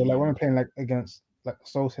 So like when we're playing like against like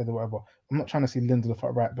Solskjaer or whatever, I'm not trying to see Lindelof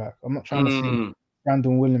at right back. I'm not trying to see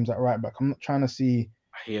Brandon Williams at right back. I'm not trying to see.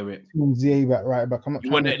 I hear it. Zia at right back. I'm not.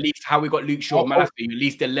 You want at least how we got Luke Shaw, at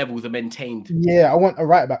least the levels are maintained. Yeah, I want a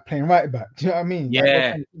right back playing right back. Do you know what I mean?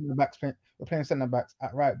 Yeah. Like we're playing centre backs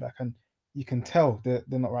at right back, and you can tell they're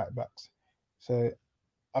not right backs. So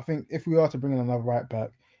I think if we are to bring in another right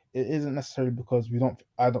back, it isn't necessarily because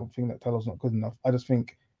I don't think that Dalot's not good enough. I just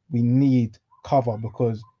think we need cover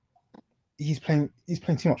because he's playing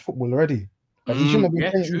too much football already. Like he shouldn't have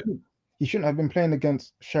been playing. He shouldn't have been playing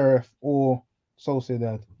against Sheriff or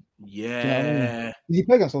Sociedad. Yeah. Do you know what I mean? Did he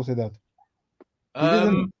play against Sociedad? He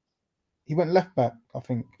didn't. He went left back, I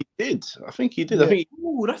think. He did. I think he did. Yeah.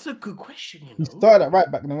 Oh, that's a good question. He started at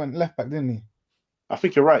right back and then went left back, didn't he? I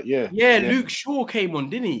think you're right. Yeah. Yeah, Luke Shaw came on,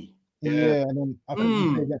 didn't he? Yeah, and then I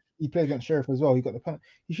think he played against Sheriff as well. He got the penalty.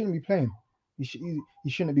 He shouldn't be playing. He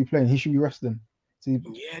shouldn't be playing. He should be resting.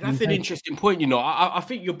 Yeah, that's an interesting point. I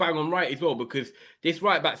think you're bang on right as well, because this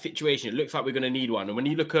right back situation, it looks like we're going to need one. And when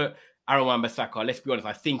you look at Aaron Wan-Bissaka, let's be honest,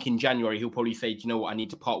 I think in January he'll probably say, do you know what, I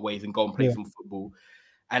need to part ways and go and play some football.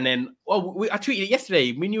 And then, I tweeted it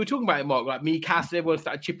yesterday when you were talking about it, Mark, like me, Cass, everyone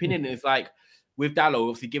started chipping in. And it's like, with Dalot,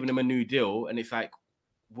 obviously giving him a new deal. And it's like,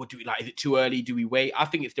 what do we like? Is it too early? Do we wait? I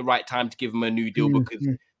think it's the right time to give him a new deal because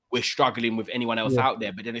we're struggling with anyone else out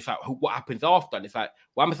there. But then it's like, what happens after? And it's like,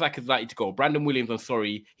 Wan-Bissaka is likely to go. Brandon Williams, I'm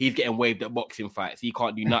sorry, he's getting waved at boxing fights. He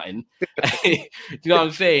can't do nothing. Do you know what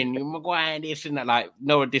I'm saying? Maguire, this and that. Like,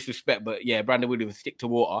 no disrespect, but yeah, Brandon Williams, stick to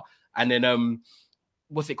water. And then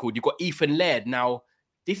what's it called? You've got Ethan Laird. Now,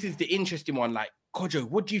 this is the interesting one. Like, Kojo,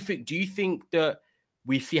 what do you think? Do you think that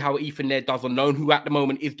we see how Ethan Laird does on loan, who at the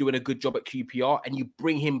moment is doing a good job at QPR, and you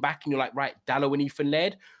bring him back and you're like, right, Dalot and Ethan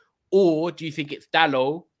Laird? Or do you think it's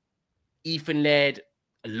Dalot, Ethan Laird,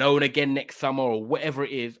 loan again next summer or whatever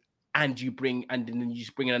it is, and then you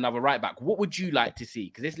just bring in another right back? What would you like to see?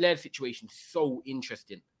 Because this Laird situation is so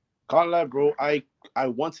interesting. Can't lie, bro. I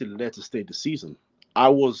wanted Laird to stay this season. I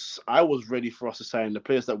was ready for us to sign the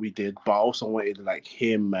players that we did, but I also wanted like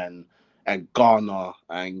him and Garner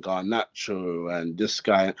and Garnacho and this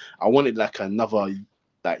guy. I wanted like another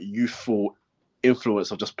like youthful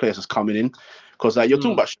influence of just players that's coming in, because like you're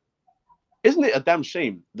talking about. Isn't it a damn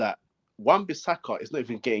shame that Wan-Bissaka is not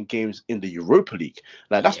even getting games in the Europa League?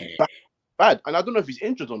 Like that's bad. And I don't know if he's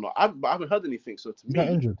injured or not. I haven't heard anything. So to He's me, not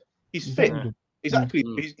injured. He's fit. Injured. Exactly.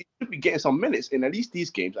 He should be getting some minutes in at least these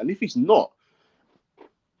games. And if he's not,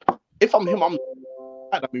 if I'm him, I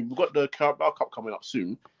mean, we've got the Carabao Cup coming up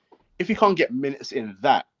soon. If he can't get minutes in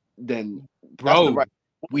that, then bro,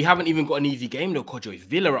 we haven't even got an easy game though, Kojo. It's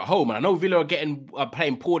Villa at home, and I know Villa are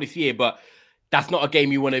playing poor this year, but that's not a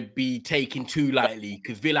game you want to be taking too lightly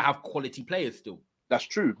because Villa have quality players still. That's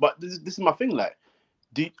true, but this is my thing. Like,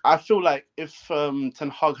 I feel like if Ten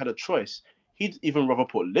Hag had a choice, he'd even rather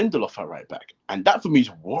put Lindelof at right back, and that for me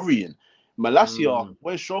is worrying. Malacia,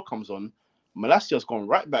 when Shaw comes on, Malacia's gone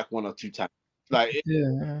right back one or two times. Like,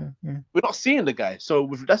 we're not seeing the guy. So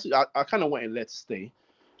I kind of want him there to stay,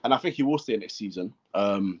 and I think he will stay next season.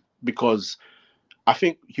 Because I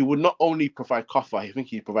think he would not only provide cover, I think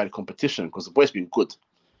he'd provide competition because the boy's been good.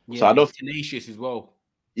 Yeah, so I don't tenacious as well.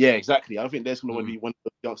 Yeah, exactly. I don't think there's going to be one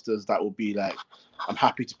of the youngsters that will be like, I'm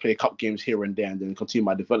happy to play cup games here and there and then continue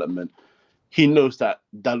my development. He knows that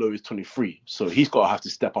Dalot is 23, so he's got to have to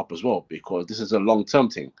step up as well because this is a long-term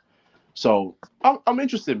thing. So I'm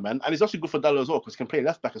interested, man. And it's actually good for Dalot as well because he can play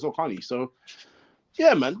left back as well, can't he? So,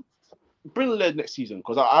 yeah, man. Bring Laird next season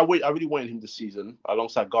because I really wanted him this season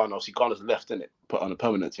alongside Garner. Obviously, Garner's left in it, put on a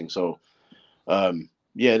permanent thing. So,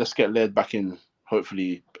 yeah, let's get Laird back in.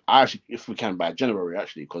 Hopefully, if we can by January,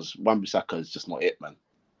 actually, because Wan-Bissaka is just not it, man.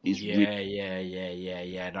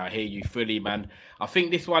 Yeah. No, I hear you fully, man. I think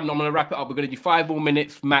this one, I'm going to wrap it up. We're going to do 5 more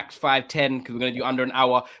minutes, max 5-10, because we're going to do under an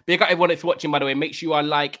hour. Big up everyone that's watching, by the way. Make sure you are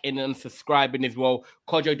liking and subscribing as well.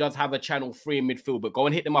 Kojo does have a channel, Free in Midfield, but go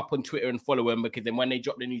and hit them up on Twitter and follow them, because then when they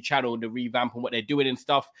drop the new channel, the revamp and what they're doing and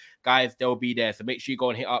stuff, guys, they'll be there. So make sure you go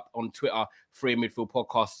and hit up on Twitter, Free in Midfield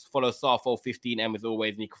Podcast. Follow Sarfo15M as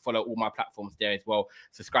always, and you can follow all my platforms there as well.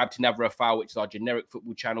 Subscribe to Never a Foul, which is our generic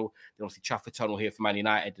football channel. Then obviously Trafford Tunnel here for Man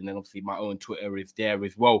United, and then obviously my own Twitter is there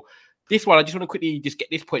as well. This one, I just want to quickly just get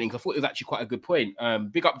this point in because I thought it was actually quite a good point.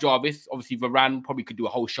 Big up Jarvis. Obviously, Varane probably could do a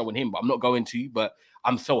whole show on him, but I'm not going to. But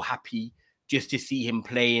I'm so happy just to see him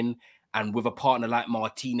playing. And with a partner like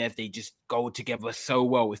Martinez, they just go together so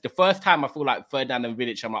well. It's the first time I feel like Ferdinand and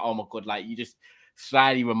Vidic, I'm like, oh my God, like you just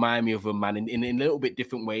slightly remind me of him, man, in a little bit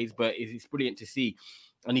different ways. But it's brilliant to see.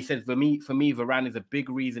 And he says, for me, Varane is a big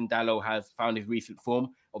reason Dalot has found his recent form.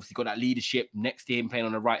 Obviously, got that leadership next to him, playing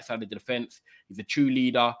on the right side of the defence. He's a true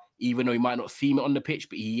leader, even though he might not seem it on the pitch,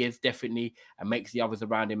 but he is definitely, and makes the others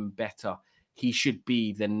around him better. He should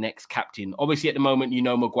be the next captain. Obviously, at the moment,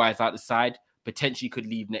 Maguire's out the side, potentially could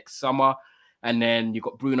leave next summer. And then you've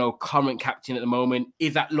got Bruno, current captain at the moment.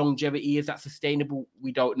 Is that longevity? Is that sustainable?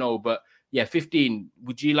 We don't know, but yeah, 15.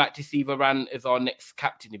 Would you like to see Varane as our next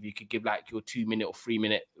captain? If you could give like your 2-minute or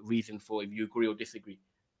 3-minute reason for if you agree or disagree.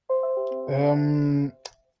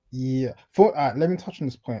 Yeah. Let me touch on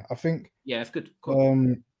this point. I think. Yeah, that's good.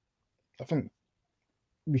 Cool. I think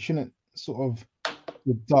we shouldn't sort of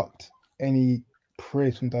deduct any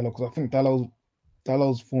praise from Dalot because I think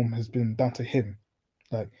Dalot's form has been down to him.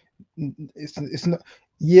 Like it's not.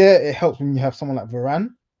 Yeah, it helps when you have someone like Varane,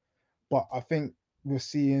 but I think we're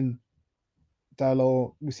seeing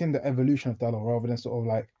the evolution of Dalot rather than sort of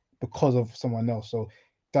like because of someone else. So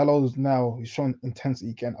Dalot's now he's showing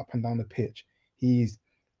intensity getting up and down the pitch. He's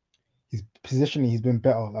positionally he's been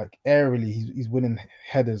better. Like aerially, he's winning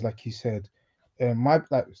headers, like you said. When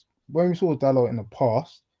we saw Dalot in the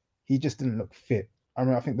past, he just didn't look fit. I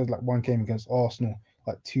mean, I think there's like one game against Arsenal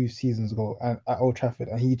like 2 seasons ago and at Old Trafford,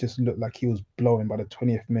 and he just looked like he was blowing by the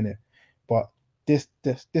 20th minute. But this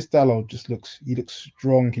Dalot just looks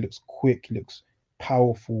strong, he looks quick, he looks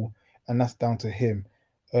powerful, and that's down to him.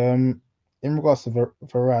 In regards to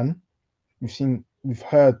Varane, we've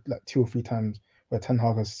heard like 2 or 3 times where Ten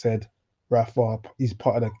Hag has said Rafa, he's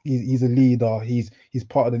a leader, he's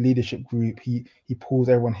part of the leadership group, he pulls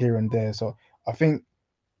everyone here and there. So I think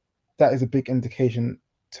that is a big indication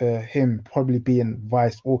to him probably being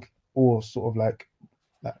vice or sort of like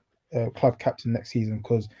club captain next season,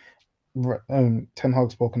 because Ten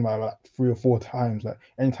Hag's spoken about it like 3 or 4 times. Like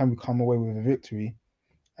anytime we come away with a victory,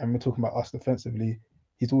 and we're talking about us defensively,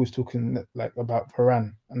 he's always talking like about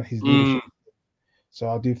Varane and his leadership. So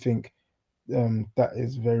I do think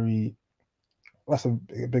that's a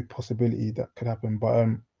big possibility that could happen. But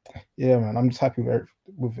yeah, man, I'm just happy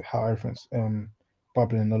with how everything's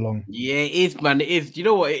bubbling along. Yeah, it is, man. It is. You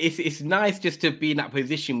know what? It's nice just to be in that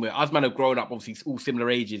position where us man have grown up, obviously all similar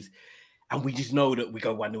ages, and we just know that we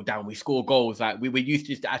go 1-0 down, we score goals. Like we were used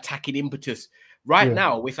to just attacking impetus. Right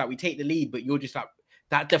now, it's like we take the lead, but you're just like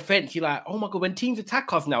that defense. You're like, oh my god, when teams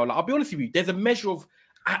attack us now, like I'll be honest with you, there's a measure of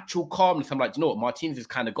actual calmness. I'm like, you know what, Martinez has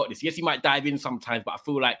kind of got this. Yes, he might dive in sometimes, but I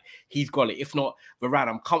feel like he's got it. If not, Varane,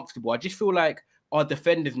 I'm comfortable. I just feel like our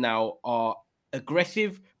defenders now are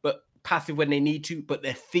aggressive, but passive when they need to, but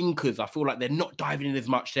they're thinkers. I feel like they're not diving in as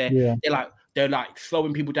much. They're like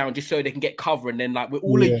slowing people down just so they can get cover, and then like we're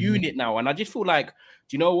all a unit now. And I just feel like,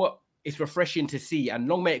 do you know what? It's refreshing to see, and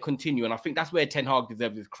long may it continue. And I think that's where Ten Hag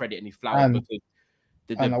deserves his credit and his flowers, because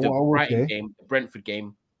the Brighton game, the Brentford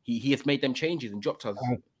game, he has made them changes and dropped us.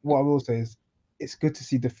 What I will say is, it's good to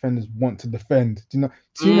see defenders want to defend. Do you know?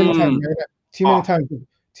 Too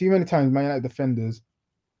many times, Man United defenders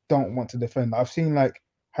don't want to defend. I've seen like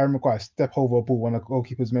Harry Maguire step over a ball when a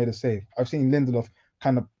goalkeeper's made a save. I've seen Lindelof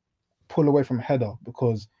kind of pull away from a header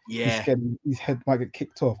because he's scared his head might get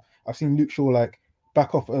kicked off. I've seen Luke Shaw like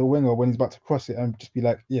back off a winger when he's about to cross it and just be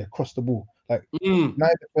like, cross the ball. Like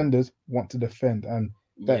United defenders want to defend, and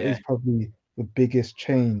that is probably the biggest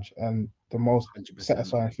change and the most 100%.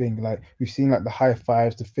 Satisfying thing. Like we've seen like the high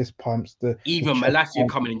fives, the fist pumps, even Malacia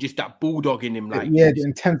coming in, just that bulldog in him. Like the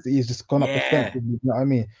intensity has just gone up defensively. You know what I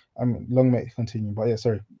mean? Long may it continue, but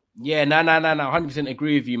sorry. Yeah, no, 100%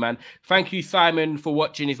 agree with you, man. Thank you, Simon, for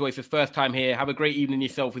watching. It's his first time here. Have a great evening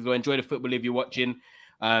yourself as well. Enjoy the football if you're watching.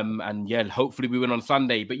 And yeah, hopefully we win on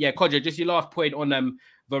Sunday. But yeah, Kodja, just your last point on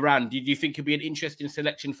Varane. Do you think he'll be an interesting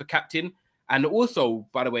selection for captain? And also,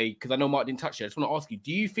 by the way, because I know Mark didn't touch it, I just want to ask you,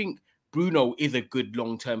 do you think Bruno is a good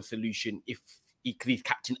long-term solution because he's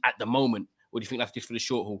captain at the moment? Or do you think that's just for the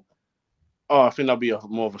short haul? Oh, I think that'll be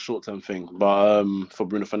more of a short-term thing, but for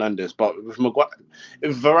Bruno Fernandes. But with Maguire,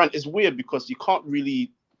 Varane, it's weird because you can't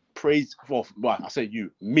really praise. Well, I say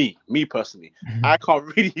me personally, I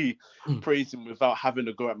can't really praise him without having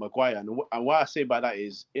to go at Maguire. And what I say by that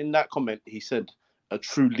is, in that comment, he said a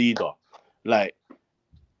true leader. Like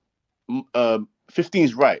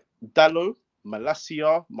 15's right. Dalot,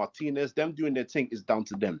 Malacia, Martinez, them doing their thing is down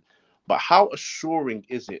to them. But how assuring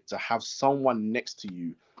is it to have someone next to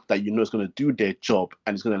you that you know is going to do their job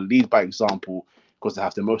and is going to lead by example because they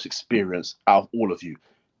have the most experience out of all of you?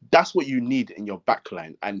 That's what you need in your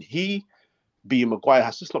backline. And he, being Maguire,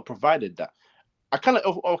 has just not provided that. I kind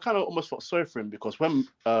of almost felt sorry for him because when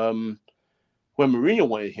Mourinho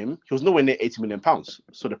wanted him, he was nowhere near £80 million.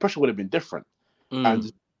 So the pressure would have been different.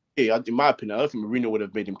 And in my opinion, I don't think Mourinho would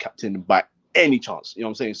have made him captain by any chance. You know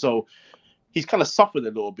what I'm saying? So he's kind of suffered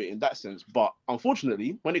a little bit in that sense. But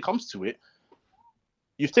unfortunately, when it comes to it,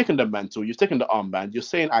 you've taken the mantle, you've taken the armband, you're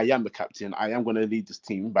saying, I am the captain, I am going to lead this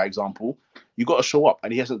team, by example. You got to show up,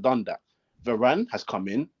 and he hasn't done that. Varane has come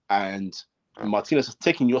in, and Martinez has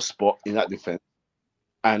taken your spot in that defense.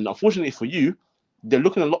 And unfortunately for you, they're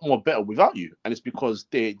looking a lot more better without you. And it's because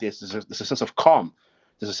there's a sense of calm.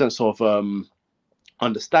 There's a sense of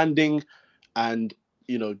understanding, and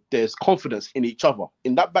there's confidence in each other.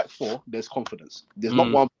 In that back four, there's confidence. There's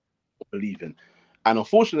not one believing. And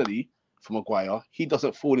unfortunately, for Maguire, he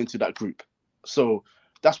doesn't fall into that group. So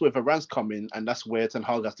that's where Varane's come in, and that's where Ten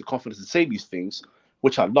Hag has the confidence to say these things,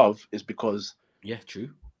 which I love, is because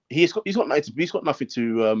true. He's got nothing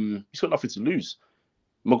to lose.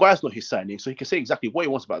 Maguire's not his signing, so he can say exactly what he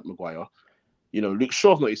wants about Maguire. Luke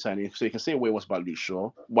Shaw's not his signing, so he can say what he wants about Luke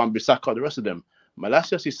Shaw. Wan-Bissaka, the rest of them.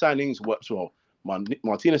 Malacia's his signings works well.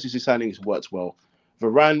 Martinez's his signings works well.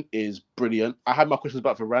 Varane is brilliant. I had my questions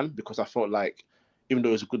about Varane because I felt like, even though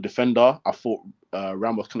he was a good defender, I thought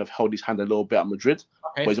Ramos kind of held his hand a little bit at Madrid.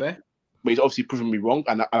 Okay, but he's obviously proven me wrong,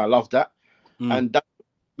 and I love that. And that,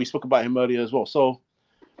 we spoke about him earlier as well. So,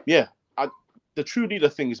 yeah, the true leader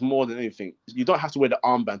thing is more than anything. You don't have to wear the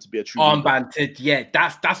armband to be a true leader.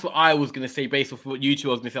 That's what I was going to say based off what you two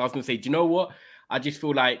was going to say. I was going to say, do you know what? I just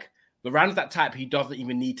feel like Varane's that type, he doesn't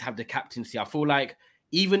even need to have the captaincy. I feel like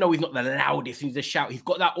even though he's not the loudest, he's a shout, he's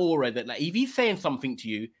got that aura that, like, if he's saying something to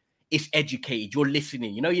you, it's educated, you're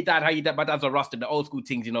listening. My dad's a Rasta, the old school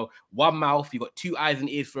things, one mouth, you got two eyes and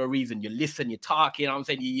ears for a reason. You listen, you're talking, I'm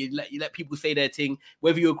saying, you let people say their thing.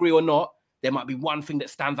 Whether you agree or not, there might be one thing that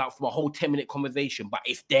stands out from a whole 10-minute conversation, but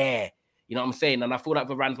it's there. You know what I'm saying? And I feel like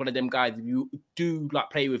Varane's one of them guys, if you do like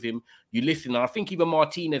play with him, you listen. And I think even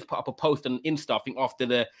Martinez put up a post on Insta, I think after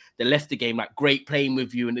the Leicester game, like, great playing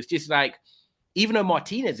with you. And it's just like, even though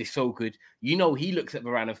Martinez is so good, you know, he looks at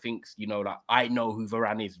Varane and thinks, you know, like, I know who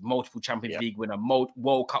Varane is, multiple Champions League winner,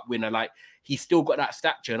 World Cup winner. Like, he's still got that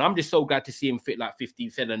stature. And I'm just so glad to see him fit like 15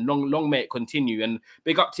 said, and long may it continue. And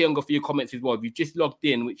big up to Diogo for your comments as well. If you've just logged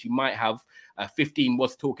in, which you might have, 15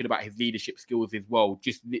 was talking about his leadership skills as well,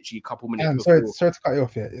 just literally a couple minutes before. Sorry to cut you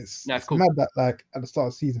off here. It's cool. Mad that, like, at the start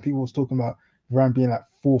of the season, people was talking about Varane being like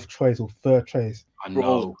 4th choice or 3rd choice. I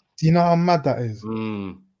know. Do you know how mad that is?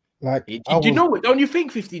 Like, do you know what? Don't you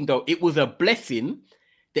think, 15 though? It was a blessing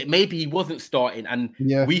that maybe he wasn't starting, and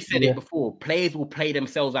we said it before. Players will play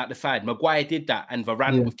themselves out the side. Maguire did that, and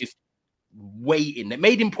Varane was just waiting. That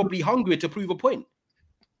made him probably hungrier to prove a point.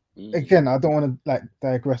 Again, I don't want to like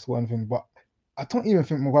digress or anything, but I don't even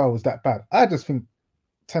think Maguire was that bad. I just think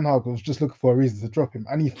Ten Hag was just looking for a reason to drop him,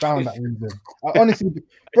 and he found that reason. I honestly,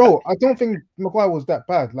 bro, I don't think Maguire was that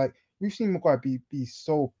bad. Like, we've seen Maguire be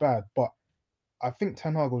so bad, but I think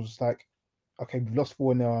Ten Hag was just like, okay, we've lost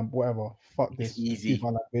 4-0 and whatever. Fuck this. It's easy. My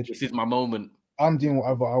language. This is my moment. I'm doing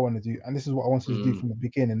whatever I want to do, and this is what I wanted to do from the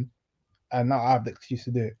beginning, and now I have the excuse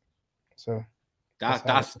to do it. So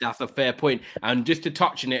that's a fair point. And just to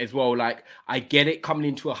touch on it as well, like, I get it, coming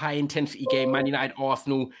into a high intensity game, Man United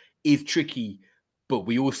Arsenal is tricky, but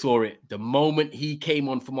we all saw it. The moment he came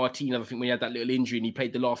on for Martinez, I think when he had that little injury and he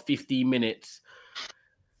played the last 15 minutes,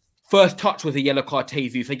 first touch was a yellow card,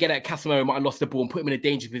 Jesus. I get it, Casemiro might have lost the ball and put him in a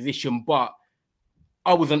dangerous position, but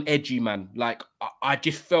I was on edgy, man. Like, I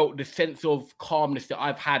just felt the sense of calmness that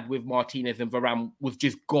I've had with Martinez and Varane was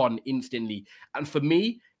just gone instantly. And for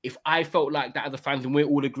me, if I felt like that as a fans, and we're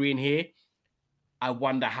all agreeing here, I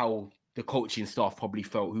wonder how the coaching staff probably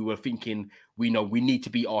felt, who were thinking, we know we need to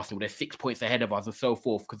beat Arsenal. They're 6 points ahead of us and so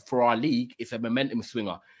forth, because for our league, it's a momentum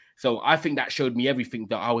swinger. So I think that showed me everything,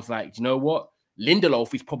 that I was like, you know what?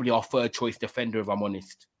 Lindelof is probably our 3rd choice defender, if I'm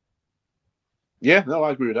honest. Yeah, no,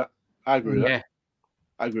 I agree with that. I agree with that.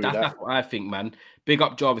 That's what I think, man. Big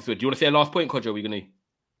up Jarvis. Do you want to say a last point, Kodjo? We're going to...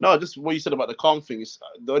 No, just what you said about the calm thing. Is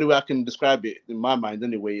the only way I can describe it in my mind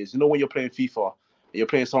anyway is, you know, when you're playing FIFA and you're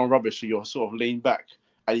playing someone rubbish, so you're sort of laying back,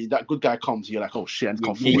 and that good guy comes, you're like, oh shit, and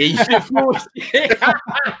come forward.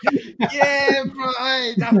 Yeah, bro,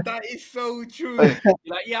 that is so true. You're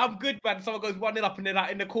like, yeah, I'm good, man. Someone goes 1-0 up and they're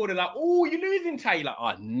like in the corner, like, oh, you're losing, Ty. You're like,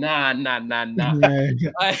 oh, nah.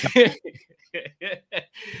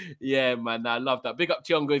 Yeah, man, I love that. Big up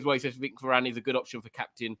Diogo as well. He says Vic Varane is a good option for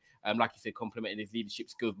captain. Like you said, complimenting his leadership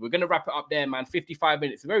skills. We're going to wrap it up there, man. 55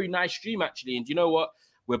 minutes. A very nice stream, actually. And you know what?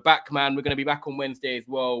 We're back, man. We're going to be back on Wednesday as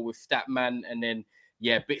well with Statman. And then,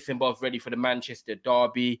 yeah, bits and bobs ready for the Manchester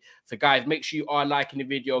derby. So, guys, make sure you are liking the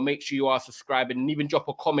video. Make sure you are subscribing, and even drop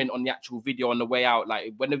a comment on the actual video on the way out.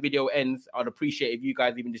 Like, when the video ends, I'd appreciate if you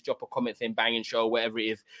guys even just drop a comment saying banging show, whatever it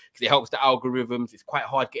is, because it helps the algorithms. It's quite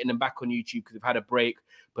hard getting them back on YouTube because we've had a break.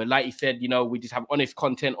 But like you said, you know, we just have honest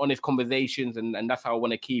content, honest conversations, and that's how I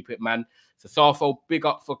want to keep it, man. So, Sarfo, big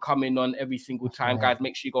up for coming on every single time. Guys,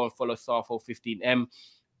 make sure you go and follow Sarfo15M.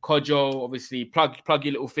 Kodjo, obviously, plug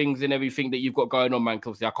your little things and everything that you've got going on, man.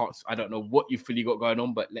 Because I don't know what you've fully got going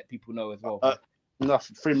on, but let people know as well.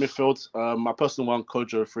 Free midfield. My personal one,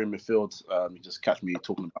 Kodjo, free midfield. You just catch me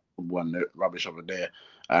talking about one rubbish over there.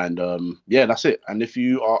 And yeah, that's it. And if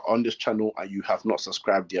you are on this channel and you have not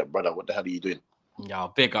subscribed yet, brother, what the hell are you doing? Yeah,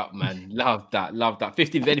 big up, man. Love that.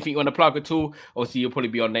 15th, anything you want to plug at all? Obviously, you'll probably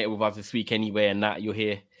be on later with us this week anyway, and that you're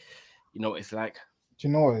here. You know what it's like. Do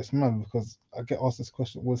you know what? It's mad because I get asked this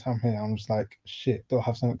question all the time here. I'm just like, shit, don't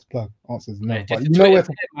have something to plug. Answers no. Yeah, but you know where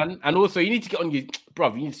to... man. And also, you need to get on your...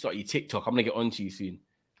 Bruv, you need to start your TikTok. I'm going to get on to you soon.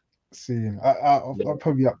 Soon. I'll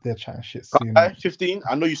probably be up there chatting shit soon. 15,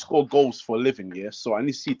 I know you score goals for a living, yeah? So I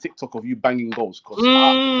need to see TikTok of you banging goals.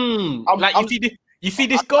 You see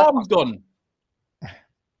this Garms done?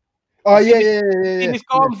 Oh, yeah. In this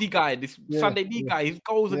Garmsy guy, this Sunday League guy, his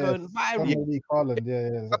goals are going viral. Sunday League Haaland,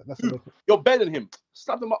 yeah. You're better than him.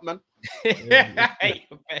 Slap them up, man. I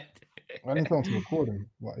need someone to record him,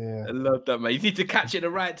 but yeah. I love that, man. You need to catch it at the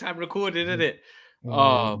right time recording, isn't it?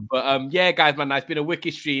 Yeah, guys, man, it's been a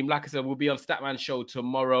wicked stream. Like I said, we'll be on Statman Show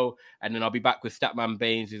tomorrow, and then I'll be back with Statman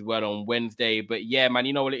Baines as well on Wednesday. But yeah, man,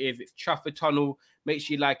 you know what it is. It's Trafford Tunnel. Make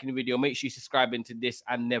sure you liking the video. Make sure you subscribing to this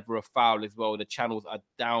and Never a Foul as well. The channels are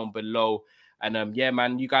down below. And yeah,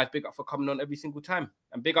 man, you guys, big up for coming on every single time.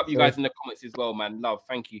 And big up you guys in the comments as well, man. Love.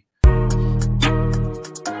 Thank you.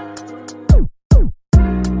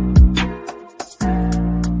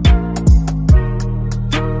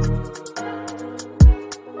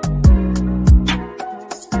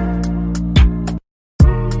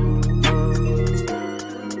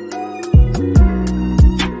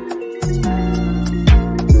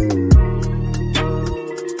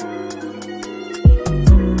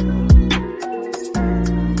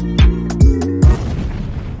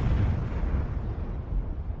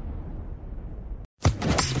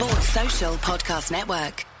 Sports Social Podcast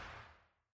Network.